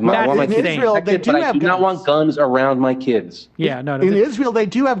 I That's want my kids insane. Israel, they protected, but do I have do not guns. want guns around my kids. Yeah, no. In Israel, they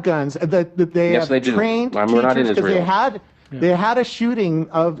do have guns. They Yes, have they do. trained We're not in teachers because Israel. they had a shooting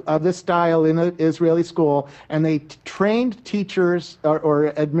of this style in an Israeli school, and they trained teachers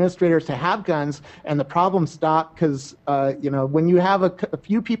or administrators to have guns, and the problem stopped because when you have a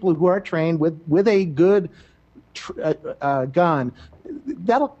few people who are trained with a good gun,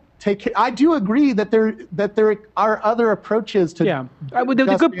 that'll take care. I do agree that there are other approaches to. Yeah.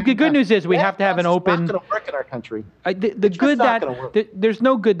 The good news is we have to have an open. It's not going to work in our country. The good not that gonna work. there's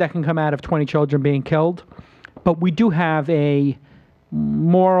no good that can come out of 20 children being killed, but we do have a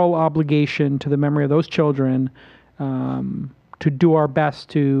moral obligation to the memory of those children to do our best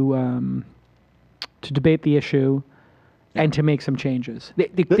to debate the issue and to make some changes.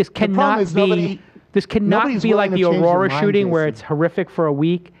 This problem cannot is be. This cannot nobody's be like willing the to change their Aurora mind, shooting where Jason. it's horrific for a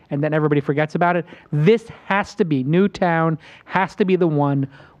week and then everybody forgets about it. This has to be, Newtown has to be the one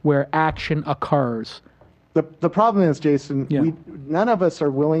where action occurs. The problem is, Jason, Yeah. none of us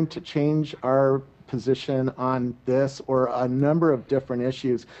are willing to change our position on this or a number of different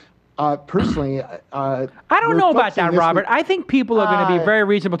issues. Personally, I don't know about that, Robert. I think people are going to be very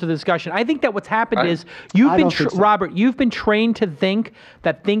reasonable to the discussion. I think that what's happened is Robert, you've been trained to think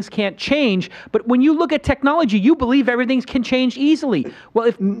that things can't change. But when you look at technology, you believe everything can change easily. Well,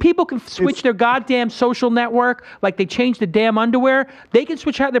 if people can switch their goddamn social network, like they changed the damn underwear, they can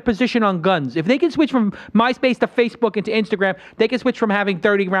switch out their position on guns. If they can switch from MySpace to Facebook and to Instagram, they can switch from having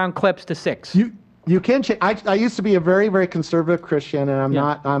 30-round clips to 6. You can change. I used to be a very, very conservative Christian, and I'm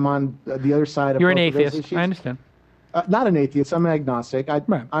not. I'm on the other side of. You're an both of those atheist. issues. I understand. Not an atheist. I'm an agnostic.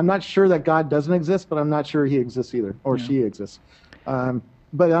 I'm not sure that God doesn't exist, but I'm not sure He exists either, or she exists.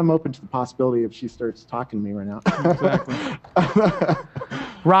 But I'm open to the possibility if she starts talking to me right now. Exactly.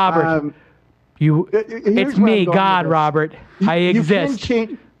 Robert, it's where I'm me, going God, with this. Robert. I You can exist.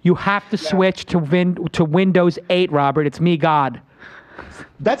 change. You have to switch to Windows 8, Robert. It's me, God.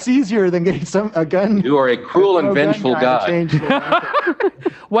 That's easier than getting a gun. You are a cruel and vengeful to God. change it.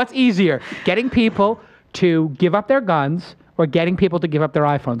 What's easier, getting people to give up their guns or getting people to give up their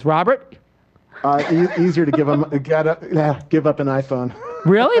iPhones? Robert? Easier to give up an iPhone.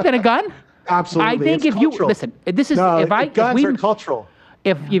 Really? Than a gun? Absolutely. I think It's if you cultural. listen, this is No, if guns we are cultural.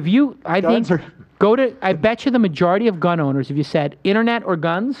 if you I Guns think are- go to I bet you the majority of gun owners, if you said internet or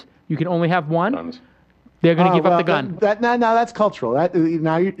guns, you can only have one. Guns. They're going to give up the gun. No, that's cultural.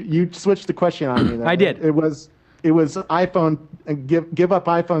 Now you switched the question on me. Then. I did. It was iPhone. Give up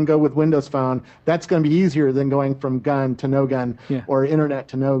iPhone. Go with Windows Phone. That's going to be easier than going from gun to no gun or internet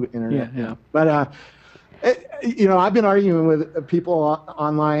to no internet. Yeah. But I've been arguing with people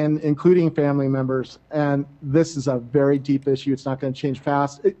online, including family members, and this is a very deep issue. It's not going to change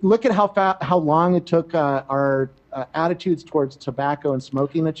fast. Look at how long it took our attitudes towards tobacco and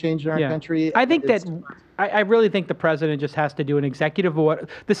smoking to change in our country. I think I really think the president just has to do an executive order.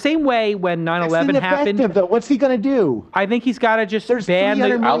 The same way when 9/11 happened. Though. What's he going to do? I think he's got to just There's ban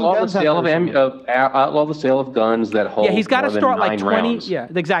 300 the. million Outlaw the guns out sale of there. outlaw the sale of guns that hold He's got to more than start like 9 20. rounds. Yeah,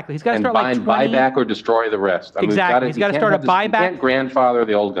 exactly. He's got to And start like 20. buy back or destroy the rest. I mean, Exactly. He's gotta start a You buyback- can't grandfather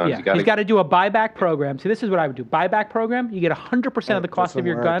the old guns. Yeah. He's got to do a buyback program. See, this is what I would do. Buyback program. You get 100% of the cost of doesn't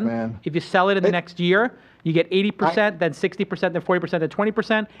your work, gun. man. If you sell it in the next year, you get 80%, then 60%, then 40%, then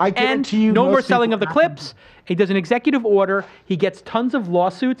 20%. I guarantee you no more most selling people of the haven't. clips. He does an executive order. He gets tons of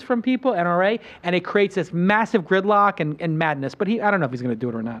lawsuits from people, NRA, and it creates this massive gridlock and madness. But I don't know if he's going to do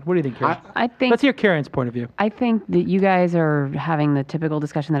it or not. What do you think, Karen? I think. Let's hear Karen's point of view. I think that you guys are having the typical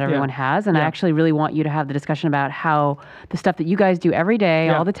discussion that everyone has, and I actually really want you to have the discussion about how the stuff that you guys do every day,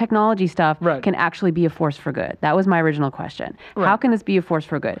 all the technology stuff, can actually be a force for good. That was my original question. How can this be a force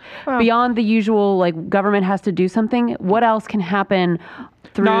for good? Beyond the usual, like, government has to do something, what else can happen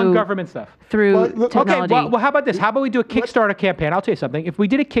through non-government stuff? Through technology. Okay, well, how about this? How about we do a Kickstarter campaign? I'll tell you something. If we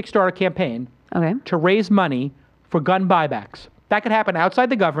did a Kickstarter campaign to raise money for gun buybacks, that could happen outside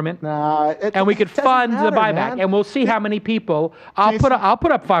the government, and we could fund the buyback, and we'll see how many people. I'll put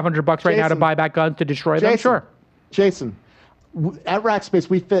up $500 right now to buy back guns to destroy them. Sure. Jason, at Rackspace,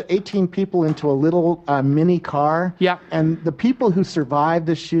 we fit 18 people into a little mini car. Yeah. And the people who survived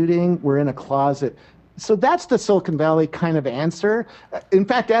the shooting were in a closet. So that's the Silicon Valley kind of answer. In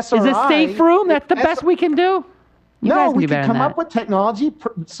fact, SRI... Is a safe room? That's the best we can do? No, we can come up with technology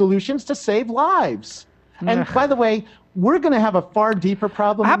solutions to save lives. And by the way, we're going to have a far deeper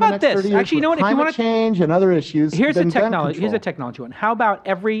problem in the next 30 years. Actually, you know what? If you want to change and other issues. Here's a technology one. How about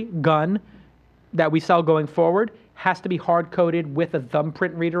every gun that we sell going forward has to be hard-coded with a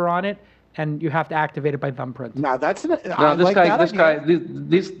thumbprint reader on it, and you have to activate it by thumbprint. Now that's these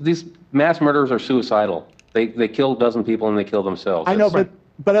mass murderers are suicidal. They kill a dozen people and they kill themselves. I know,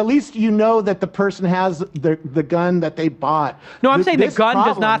 but at least you know that the person has the gun that they bought. No, I'm saying the gun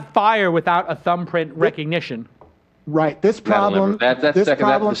does not fire without a thumbprint recognition. Right. This problem.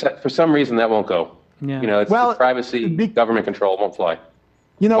 For some reason that won't go. Yeah. You know, it's privacy, government control won't fly.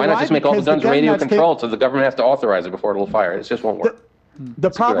 You know why not just make all the guns radio controlled so the government has to authorize it before it'll fire? It just won't work. The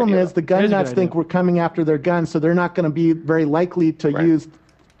problem is the gun nuts think we're coming after their guns, so they're not going to be very likely to use,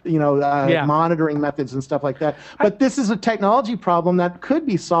 monitoring methods and stuff like that. But this is a technology problem that could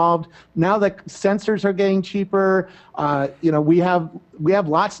be solved now that sensors are getting cheaper. We have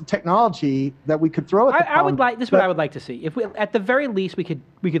lots of technology that we could throw at the problem. This is what I would like to see. If we, at the very least, we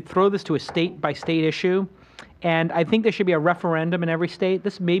could throw this to a state by state issue. And I think there should be a referendum in every state.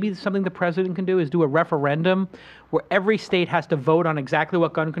 This may be something the president can do, is do a referendum where every state has to vote on exactly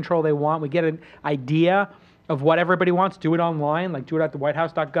what gun control they want. We get an idea of what everybody wants. Do it online, like do it at the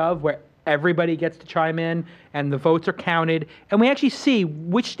whitehouse.gov, where everybody gets to chime in and the votes are counted. And we actually see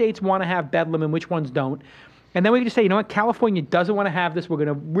which states want to have bedlam and which ones don't. And then we can just say, you know what, California doesn't want to have this. We're going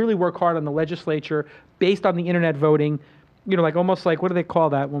to really work hard on the legislature based on the internet voting. Almost like, what do they call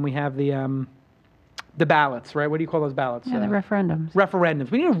that when we have the ballots, right? What do you call those ballots? Yeah, the referendums.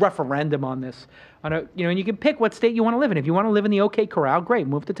 Referendums. We need a referendum on this. And you can pick what state you want to live in. If you want to live in the OK Corral, great,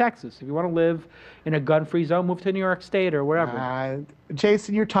 move to Texas. If you want to live in a gun-free zone, move to New York State or wherever.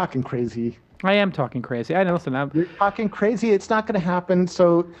 Jason, you're talking crazy. I am talking crazy. I know. Listen, you're talking crazy. It's not going to happen.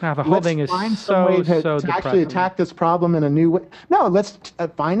 So the whole thing is find some way to actually attack this problem in a new way. No, let's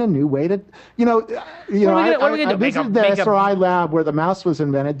find a new way to. I visited the SRI lab where the mouse was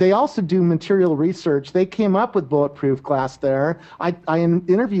invented. They also do material research. They came up with bulletproof glass there. I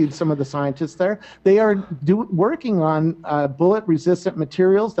interviewed some of the scientists there. They are working on bullet-resistant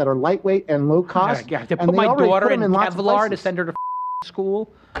materials that are lightweight and low cost. Yeah, to put my daughter in Kevlar to send her to school.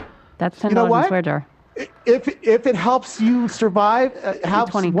 That's $10 in the swear jar. If it helps you survive,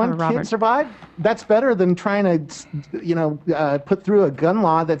 helps one kid survive, that's better than trying to, put through a gun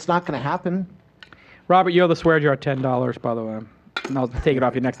law that's not going to happen. Robert, you owe the swear jar $10, by the way. And I'll take it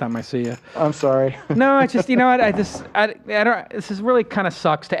off you next time I see you. I'm sorry. No, it's just, this is really kind of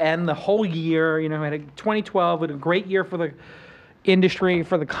sucks to end the whole year. I had 2012 with a great year for the industry,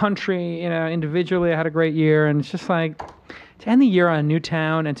 for the country. Individually, I had a great year, and it's just like, to end the year on a new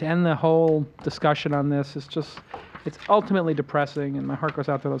town and to end the whole discussion on this is it's ultimately depressing, and my heart goes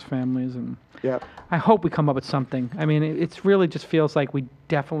out to those families. And I hope we come up with something. I mean, it's really just feels like we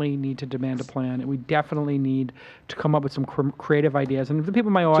definitely need to demand a plan, and we definitely need to come up with some creative ideas. And the people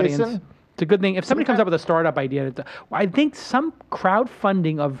in my audience, Jason, it's a good thing. If somebody comes up with a startup idea, I think some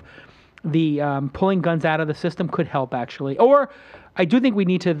crowdfunding of the pulling guns out of the system could help, actually. Or I do think we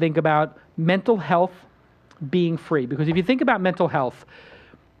need to think about mental health being free, because if you think about mental health,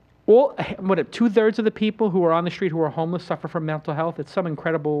 2/3 of the people who are on the street who are homeless suffer from mental health. It's some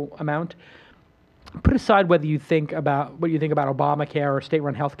incredible amount. Put aside what you think about Obamacare or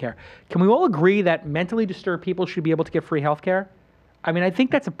state-run health care. Can we all agree that mentally disturbed people should be able to get free health care? I mean, I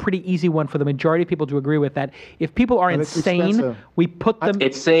think that's a pretty easy one for the majority of people to agree with, that if people are insane, we put them...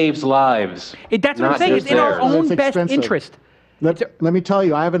 It saves lives. That's what I'm saying. It's in our own best interest. Let me tell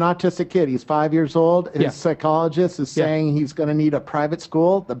you, I have an autistic kid. He's 5 years old. His psychologist is saying he's going to need a private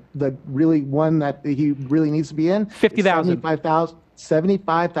school, the really one that he really needs to be in. $50,000.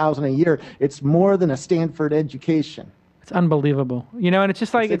 $75,000 a year. It's more than a Stanford education. It's unbelievable. And it's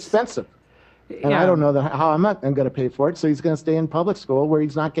just like it's expensive. And I don't know how I'm going to pay for it. So he's going to stay in public school where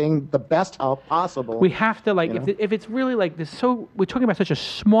he's not getting the best help possible. We have to if it's really like this. So we're talking about such a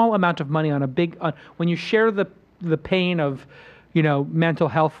small amount of money on a big. When you share the pain of, mental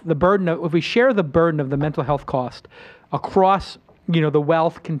health, the burden of, if we share the burden of the mental health cost across, the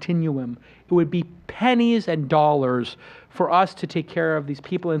wealth continuum, it would be pennies and dollars for us to take care of these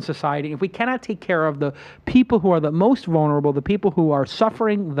people in society. If we cannot take care of the people who are the most vulnerable, the people who are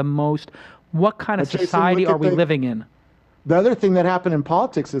suffering the most, what kind of society are we living in? The other thing that happened in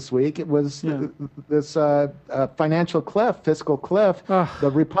politics this week, it was this financial cliff, fiscal cliff.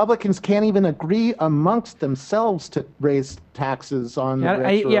 The Republicans can't even agree amongst themselves to raise taxes on the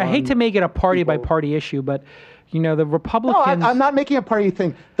rich. I hate to make it a party-by-party issue, but the Republicans... No, I'm not making a party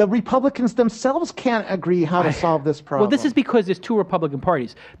thing. The Republicans themselves can't agree how to solve this problem. Well, this is because there's two Republican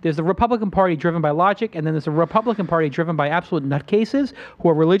parties. There's the Republican Party driven by logic, and then there's a Republican Party driven by absolute nutcases who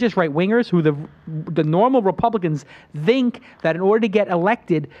are religious right-wingers, who the normal Republicans think that in order to get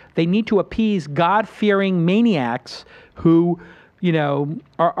elected, they need to appease God-fearing maniacs who,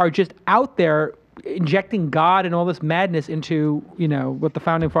 are just out there injecting God and all this madness into, what the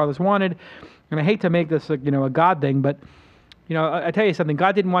Founding Fathers wanted. And I hate to make this, a God thing, but, I tell you something.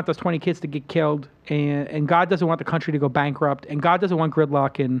 God didn't want those 20 kids to get killed, and God doesn't want the country to go bankrupt, and God doesn't want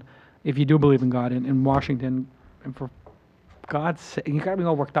gridlock in, if you do believe in God, in Washington. And for God's sake, you got me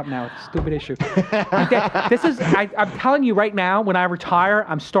all worked up now. It's a stupid issue. I'm telling you right now, when I retire,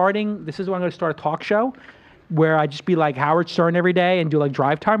 this is when I'm going to start a talk show where I just be like Howard Stern every day and do like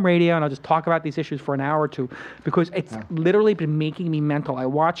drive time radio, and I'll just talk about these issues for an hour or two, because it's literally been making me mental. I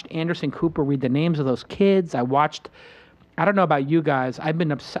watched Anderson Cooper read the names of those kids. I don't know about you guys, I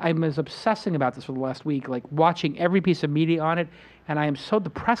was obsessing about this for the last week, like watching every piece of media on it, and I am so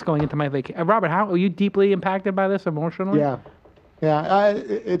depressed going into my vacation. Robert, how are you deeply impacted by this emotionally? Yeah,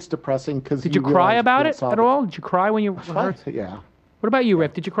 it's depressing because. Did you cry about it at all? Did you cry when you heard? Yeah. What about you,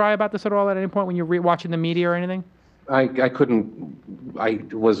 Rafe? Did you cry about this at all at any point when you were watching the media or anything? I couldn't. I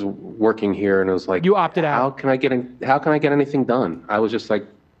was working here, and it was like, you opted out. How can I get anything done? I was just like,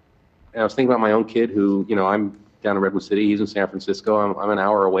 I was thinking about my own kid, who I'm down in Redwood City. He's in San Francisco. I'm an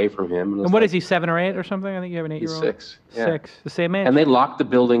hour away from him. And what is he, 7 or 8 or something? I think you have an 8-year-old. He's 6. Yeah. 6, the same age. And they locked the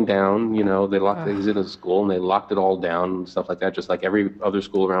building down. They locked. He's in a school, and they locked it all down and stuff like that, just like every other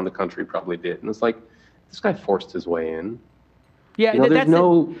school around the country probably did. And it's like, this guy forced his way in. Yeah,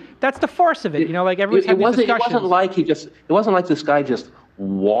 that's the force of it. Like every time it wasn't like this guy just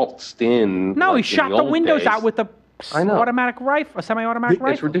waltzed in. No, he shot the windows out with a automatic rifle, a semi-automatic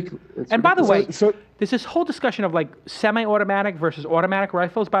rifle. It's ridiculous. And by the way, there's this whole discussion of like semi-automatic versus automatic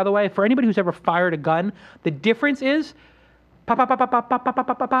rifles. By the way, for anybody who's ever fired a gun, the difference is pa pa pa pa pa pa pa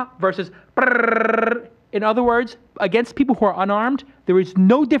pa pa pa versus. In other words, against people who are unarmed, there is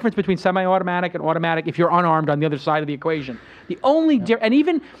no difference between semi-automatic and automatic if you're unarmed on the other side of the equation. The only and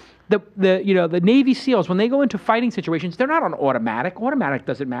even the Navy SEALs, when they go into fighting situations, they're not on automatic. Automatic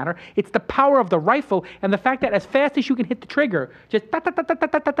doesn't matter. It's the power of the rifle and the fact that as fast as you can hit the trigger, just ta ta ta ta ta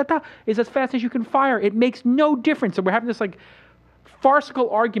ta ta ta is as fast as you can fire. It makes no difference. So we're having this like farcical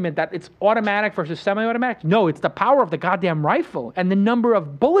argument that it's automatic versus semi-automatic. No, it's the power of the goddamn rifle and the number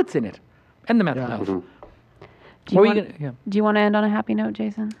of bullets in it and the mental health. Mm-hmm. Do you want to end on a happy note,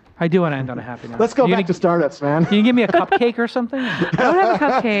 Jason? I do want to end on a happy note. Let's go back to startups, man. Can you give me a cupcake or something? I don't have a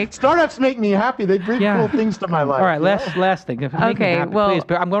cupcake. Startups make me happy. They bring cool things to my life. All right, last thing. Okay, happy, please.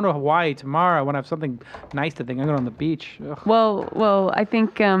 But I'm going to Hawaii tomorrow. I want to have something nice to think. I'm going on the beach. Ugh. Well, I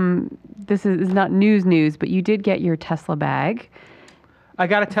think this is not news, but you did get your Tesla bag. I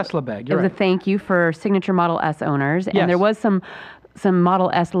got a Tesla bag. You're as right. a thank you for signature Model S owners. Yes. And there was some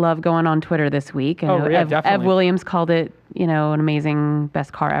Model S love going on Twitter this week. Definitely. Ev Williams called it, an amazing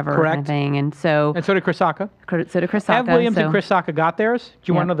best car ever. Correct. Kind of thing. And so did Chris Sacca. So did Chris Sacca. Ev Williams and Chris Sacca got theirs.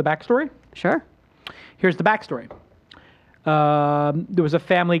 Do you want to know the backstory? Sure. Here's the backstory. There was a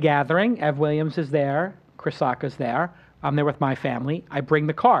family gathering. Ev Williams is there. Chris Sacca's there. I'm there with my family. I bring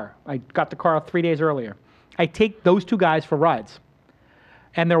the car. I got the car 3 days earlier. I take those two guys for rides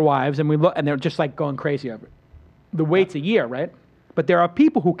and their wives, and we look, and they're just like going crazy over it. The wait's a year, right? But there are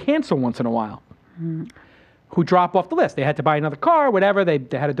people who cancel once in a while, who drop off the list. They had to buy another car, whatever. They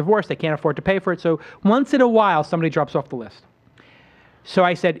had a divorce. They can't afford to pay for it. So once in a while, somebody drops off the list. So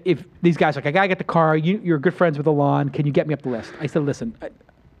I said, if these guys are like, I got to get the car. You're good friends with Alon. Can you get me up the list? I said, listen,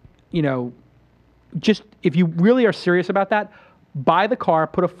 just if you really are serious about that, buy the car,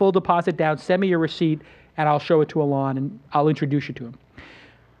 put a full deposit down, send me your receipt, and I'll show it to Alon, and I'll introduce you to him.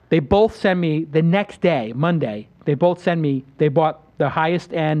 They both send me the next day, Monday, they bought the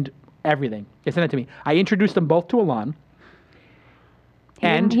highest end everything. They sent it to me. I introduced them both to Alon. He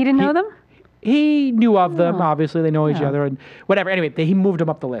didn't know them? He knew of them. Obviously, they know each other and whatever. Anyway, he moved them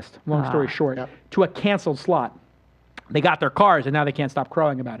up the list. Long story short, to a canceled slot. They got their cars, and now they can't stop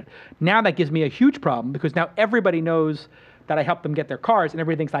crowing about it. Now that gives me a huge problem because now everybody knows that I helped them get their cars, and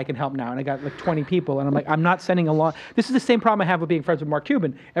everybody thinks I can help now. And I got like 20 people, and I'm like, I'm not sending Alon. This is the same problem I have with being friends with Mark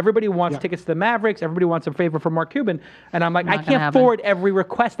Cuban. Everybody wants tickets to the Mavericks. Everybody wants a favor from Mark Cuban, and I'm like, I can't forward every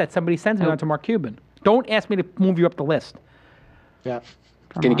request that somebody sends me on to Mark Cuban. Don't ask me to move you up the list. Yeah.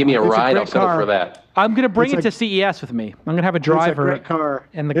 Can you give me a ride? I'll settle for that. I'm going to bring it to CES with me. I'm going to have a driver. It's a great car.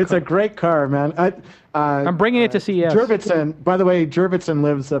 It's a great car, man. I'm bringing it to CES. Jurvetson, by the way, Jurvetson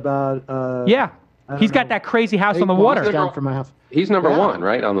lives about... He's got that crazy house on the water. Down from my house. He's number one,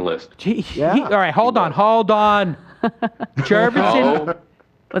 right, on the list. All right, hold on. Jurvetson...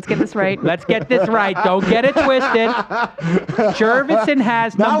 Let's get this right. Let's get this right. Don't get it twisted. Jurvetson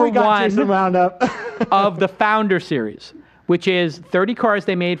has number one of the Founder Series, which is 30 cars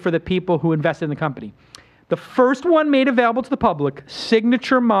they made for the people who invested in the company. The first one made available to the public,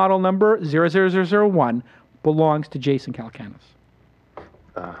 signature model number 00001, belongs to Jason Calacanis.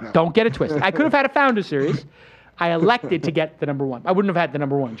 Don't get it twisted. I could have had a Founder Series. I elected to get the number one. I wouldn't have had the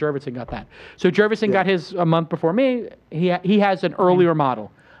number one. Jurvetson got that. So Jurvetson got his a month before me. He has an earlier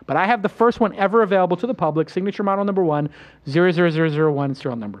model. But I have the first one ever available to the public, signature model number 1, 00001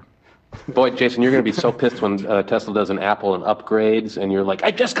 serial number. Boy, Jason, you're going to be so pissed when Tesla does an Apple and upgrades, and you're like,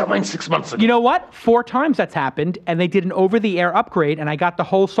 I just got mine 6 months ago. You know what? 4 times that's happened, and they did an over-the-air upgrade, and I got the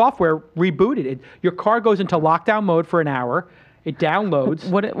whole software rebooted. Your car goes into lockdown mode for an hour. It downloads.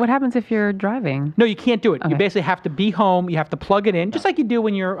 What happens if you're driving? No, you can't do it. Okay. You basically have to be home. You have to plug it in, just like you do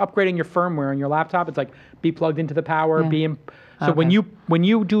when you're upgrading your firmware on your laptop. It's like be plugged into the power. So when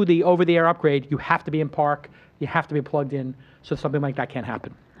you do the over-the-air upgrade, you have to be in park. You have to be plugged in, so something like that can't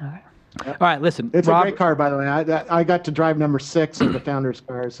happen. Okay. All right, listen. It's a great car, by the way. I got to drive number 6 of the Founders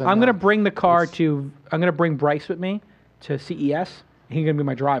cars. I'm going to bring the car I'm going to bring Bryce with me to CES. He's going to be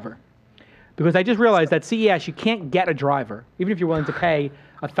my driver. Because I just realized that CES, you can't get a driver, even if you're willing to pay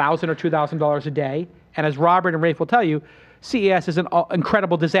 $1,000 or $2,000 a day. And as Robert and Rafe will tell you, CES is an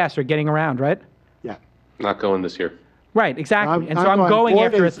incredible disaster getting around, right? Yeah. Not going this year. Right, exactly. I'm going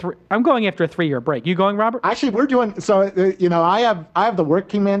after a 3-year break. You going, Robert? Actually, we're doing I have the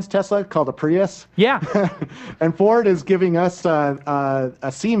working man's Tesla called a Prius. Yeah. And Ford is giving us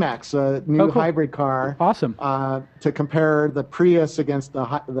a C-Max, a new hybrid car. Awesome. To compare the Prius against the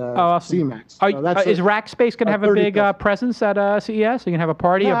awesome. C-Max. So is Rackspace going to have a big presence at CES? Are you going to have a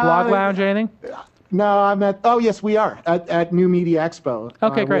party, a blog lounge, or anything? No, I'm at. Oh, yes, we are at New Media Expo.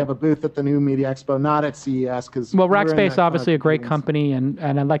 Okay, great. We have a booth at the New Media Expo, not at CES, because. Well, Rackspace obviously a great company, and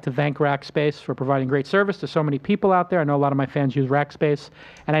I'd like to thank Rackspace for providing great service to so many people out there. I know a lot of my fans use Rackspace,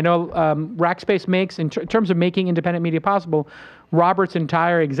 and I know Rackspace makes, in terms of making independent media possible, Robert's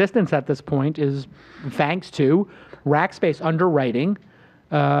entire existence at this point is thanks to Rackspace underwriting.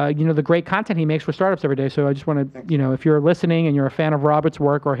 The great content he makes for startups every day. So I just want to, if you're listening and you're a fan of Robert's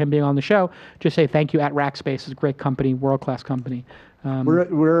work or him being on the show, just say thank you at Rackspace. It's a great company, world-class company.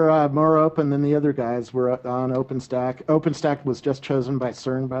 We're more open than the other guys. We're on OpenStack. OpenStack was just chosen by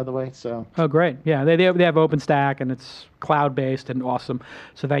CERN, by the way. So. Oh, great! Yeah, they have OpenStack, and it's cloud-based and awesome.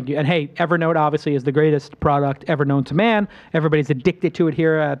 So thank you. And hey, EverNote obviously is the greatest product ever known to man. Everybody's addicted to it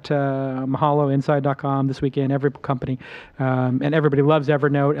here at MahaloInside.com, ThisWeekIn, every company, and everybody loves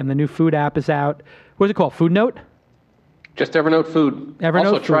EverNote. And the new food app is out. What is it called? Food Note? Just EverNote Food. EverNote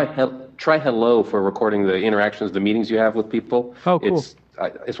also, try Hello for recording the interactions, the meetings you have with people. Oh, cool.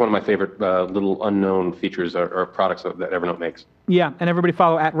 It's one of my favorite little unknown features or products that Evernote makes. Yeah, and everybody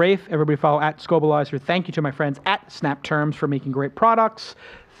follow at Rafe. Everybody follow at Scobleizer. Thank you to my friends at SnapTerms for making great products.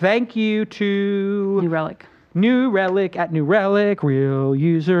 Thank you to New Relic at New Relic. Real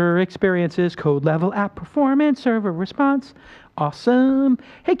user experiences, code level app performance, server response. Awesome.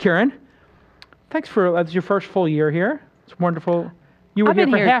 Hey, Kieran. Thanks for that's your first full year here. It's wonderful. You were here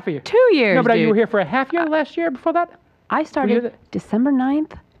for half a year. 2 years. No, but you were here for a half year last year before that? I started December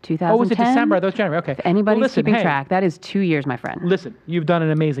 9th, 2010. Oh, was it December? That was January. Okay. If anybody's keeping track, that is 2 years, my friend. Listen, you've done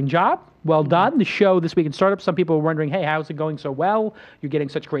an amazing job. Well done. The show This Week in Startups, some people are wondering, hey, how's it going so well? You're getting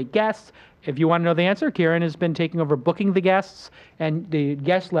such great guests. If you want to know the answer, Kieran has been taking over booking the guests, and the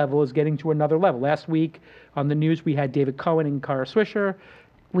guest level is getting to another level. Last week on the news, we had David Cohen and Kara Swisher.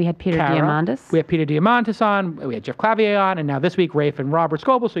 We had Peter Diamandis. We had Peter Diamandis on. We had Jeff Clavier on. And now this week, Rafe and Robert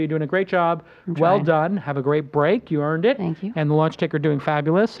Scoble. So you're doing a great job. Well done. Have a great break. You earned it. Thank you. And the Launch Ticker doing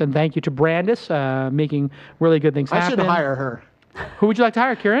fabulous. And thank you to Brandis making really good things happen. I should hire her. Who would you like to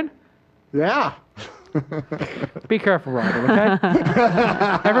hire, Kieran? Yeah. Be careful, Robert,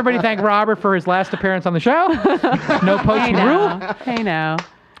 okay? Everybody thank Robert for his last appearance on the show. No poaching rule. I know.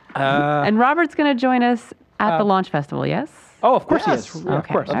 And Robert's going to join us at the Launch Festival, yes? Oh, of course Yes. he is. Yeah, Okay. Of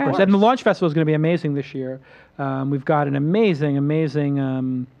course. All right. And the Launch Festival is going to be amazing this year. We've got an amazing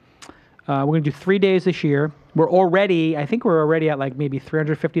we're going to do 3 days this year. I think we're already at like maybe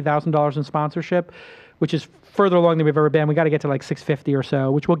 $350,000 in sponsorship, which is further along than we've ever been. We got to get to like 650 or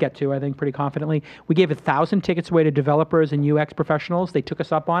so, which we'll get to, I think, pretty confidently. We gave 1,000 tickets away to developers and UX professionals. They took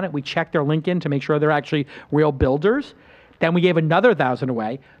us up on it. We checked their LinkedIn to make sure they're actually real builders. Then we gave another 1,000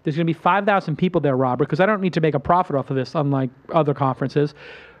 away. There's going to be 5,000 people there, Robert, because I don't need to make a profit off of this, unlike other conferences.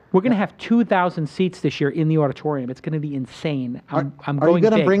 We're going to have 2,000 seats this year in the auditorium. It's going to be insane. I'm Are going you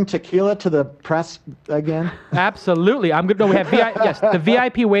going to big. bring tequila to the press again? Absolutely. We have yes, the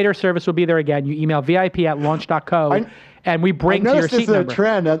VIP waiter service will be there again. You email vip@launch.co, and we bring to your seat I noticed this is a number.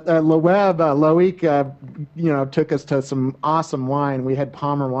 trend. Loic, took us to some awesome wine. We had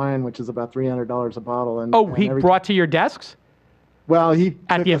Palmer wine, which is about $300 a bottle. And, He brought to your desks? Well, he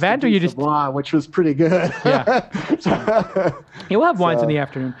At took the us to event, or you Deuce just- Blanc, which was pretty good. Yeah. Yeah, we'll have wines in So- the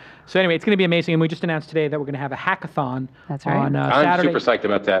afternoon. So anyway, it's going to be amazing. And we just announced today that we're going to have a hackathon That's right. on I'm Saturday. super psyched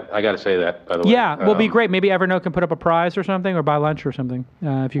about that. I got to say that, by the way. Yeah, will be great. Maybe Evernote can put up a prize or something, or buy lunch or something,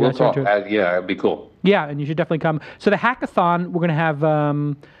 if you We'll guys are talk. into it. Yeah, it'd be cool. Yeah, and you should definitely come. So the hackathon, we're going to have,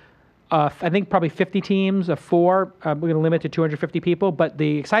 I think, probably 50 teams of 4. We're going to limit to 250 people. But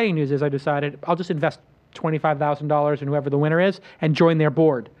the exciting news is I decided I'll just invest $25,000 in whoever the winner is and join their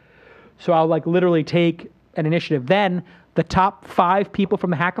board. So I'll literally take an initiative. Then the top 5 people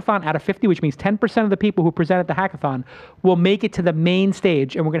from the hackathon out of 50, which means 10% of the people who present at the hackathon, will make it to the main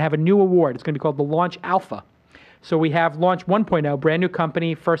stage, and we're going to have a new award. It's going to be called the Launch Alpha. So we have Launch 1.0, brand new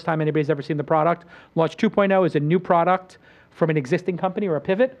company, first time anybody's ever seen the product. Launch 2.0 is a new product from an existing company or a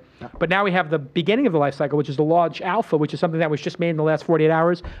pivot. But now we have the beginning of the life cycle, which is the Launch Alpha, which is something that was just made in the last 48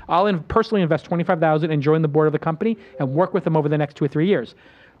 hours. I'll personally invest $25,000 and join the board of the company and work with them over the next 2 or 3 years.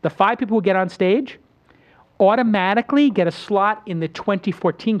 The 5 people who get on stage automatically get a slot in the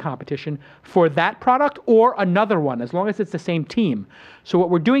 2014 competition for that product or another one, as long as it's the same team. So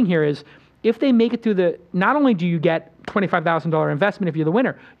what we're doing here is, if they make it through not only do you get $25,000 investment if you're the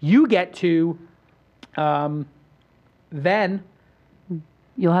winner, you get to then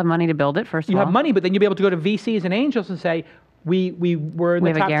You'll have money to build it, first of you all. have money, but then you'll be able to go to VCs and angels and say, we were in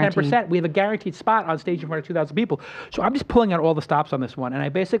We the have a top guarantee. 10%. We have a guaranteed spot on stage in front of 2,000 people. So I'm just pulling out all the stops on this one. And I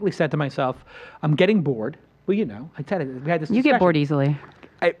basically said to myself, I'm getting bored. Well, I said it. We had this You get bored easily.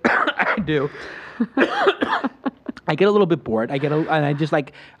 I do. I get a little bit bored.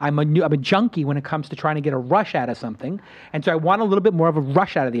 I'm a junkie when it comes to trying to get a rush out of something. And so I want a little bit more of a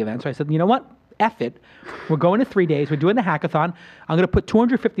rush out of the event. So I said, you know what? F it. We're going to 3 days. We're doing the hackathon. I'm going to put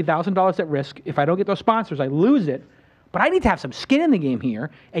 $250,000 at risk. If I don't get those sponsors, I lose it. But I need to have some skin in the game here.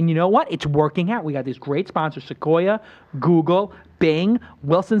 And you know what? It's working out. We got these great sponsors: Sequoia, Google, Bing,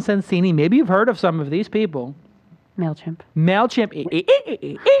 Wilson Sonsini. Maybe you've heard of some of these people. MailChimp.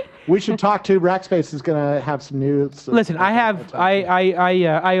 MailChimp. We should talk to Rackspace is going to have some news. Listen, I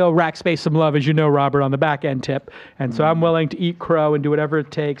owe Rackspace some love, as you know, Robert, on the back end tip, and so I'm willing to eat crow and do whatever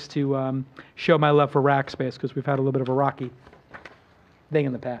it takes to show my love for Rackspace, because we've had a little bit of a rocky thing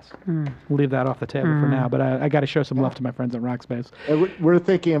in the past. We'll leave that off the table for now, but I got to show some love to my friends at Rackspace. We're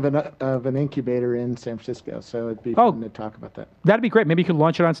thinking of an incubator in San Francisco, so it'd be fun to talk about that. That'd be great. Maybe you could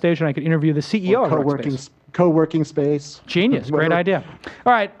launch it on stage, and I could interview the CEO of Rackspace. Co-working space. Genius. Great idea.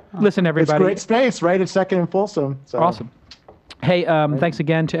 All right. Listen, everybody. It's great space, right? It's second and Folsom. So. Awesome. Hey, thanks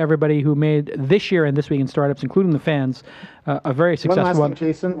again to everybody who made this year and This Week in Startups, including the fans, a very successful One last one. thing,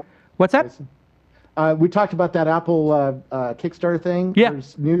 Jason. What's that? Jason. We talked about that Apple Kickstarter thing. Yeah.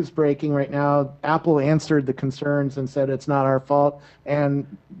 There's news breaking right now. Apple answered the concerns and said it's not our fault, and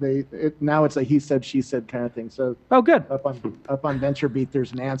now it's a he said, she said kind of thing. So good. Up on VentureBeat,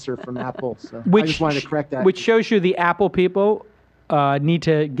 there's an answer from Apple. So Which I just wanted to correct that. Which shows you the Apple people need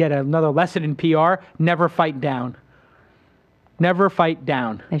to get another lesson in PR. Never fight down. Never fight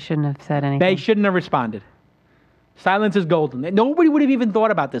down. They shouldn't have said anything. They shouldn't have responded. Silence is golden. Nobody would have even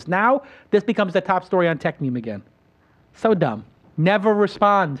thought about this. Now, this becomes the top story on Tech Meme again. So dumb. Never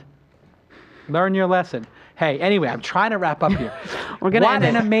respond. Learn your lesson. Hey, anyway, I'm trying to wrap up here. We're gonna What end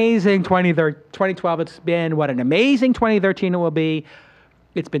an it. amazing 2012 it's been. What an amazing 2013 it will be.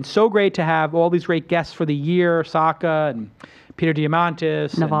 It's been so great to have all these great guests for the year. Saka and Peter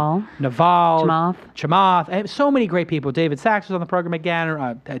Diamandis. Naval. Chamath. And so many great people. David Sachs was on the program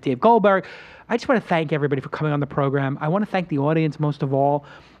again. Dave Goldberg. I just want to thank everybody for coming on the program. I want to thank the audience most of all.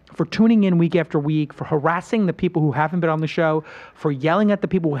 for tuning in week after week, for harassing the people who haven't been on the show, for yelling at the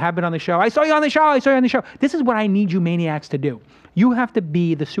people who have been on the show. I saw you on the show. I saw you on the show. This is what I need you maniacs to do. You have to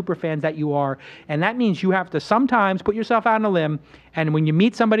be the super fans that you are, and that means you have to sometimes put yourself out on a limb, and when you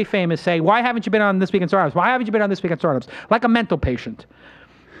meet somebody famous, say, why haven't you been on This Week in Startups? Why haven't you been on This Week in Startups? Like a mental patient.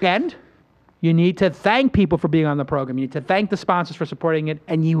 And you need to thank people for being on the program. You need to thank the sponsors for supporting it,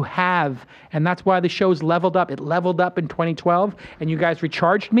 and you have. And that's why the show's leveled up. It leveled up in 2012, and you guys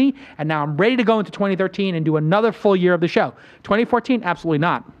recharged me, and now I'm ready to go into 2013 and do another full year of the show. 2014, absolutely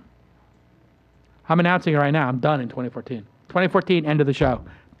not. I'm announcing it right now. I'm done in 2014. 2014, end of the show.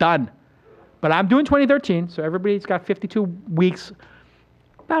 Done. But I'm doing 2013, so everybody's got 52 weeks.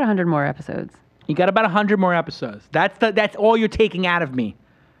 About 100 more episodes. You got about 100 more episodes. That's all you're taking out of me.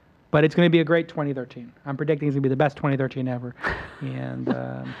 But it's going to be a great 2013. I'm predicting it's going to be the best 2013 ever. And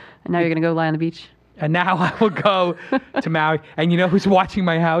now you're going to go lie on the beach? And now I will go to Maui. And you know who's watching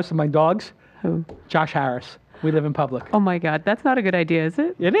my house and my dogs? Who? Josh Harris. We live in public. Oh my God, that's not a good idea, is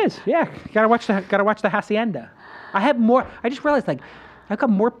it? It is. Yeah, gotta watch the hacienda. I have more. I just realized I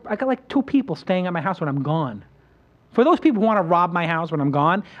got like 2 people staying at my house when I'm gone. For those people who want to rob my house when I'm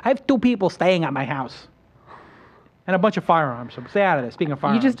gone, I have 2 people staying at my house. And a bunch of firearms. So stay out of this. Speaking of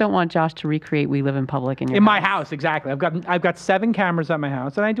firearms. You just don't want Josh to recreate We Live in Public in your In my house, exactly. I've got 7 cameras at my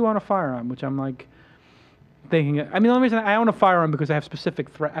house, and I do own a firearm, which I'm like thinking. I mean, the only reason I own a firearm because I have specific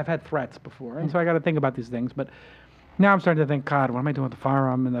I've had threats before, and so I got to think about these things. But now I'm starting to think, God, what am I doing with the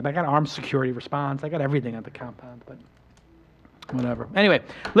firearm? And I got armed security response. I got everything at the compound, but whatever. Anyway,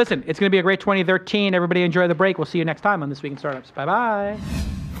 listen, it's going to be a great 2013. Everybody enjoy the break. We'll see you next time on This Week in Startups. Bye bye.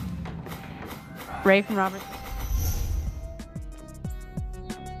 Rafe and Robert.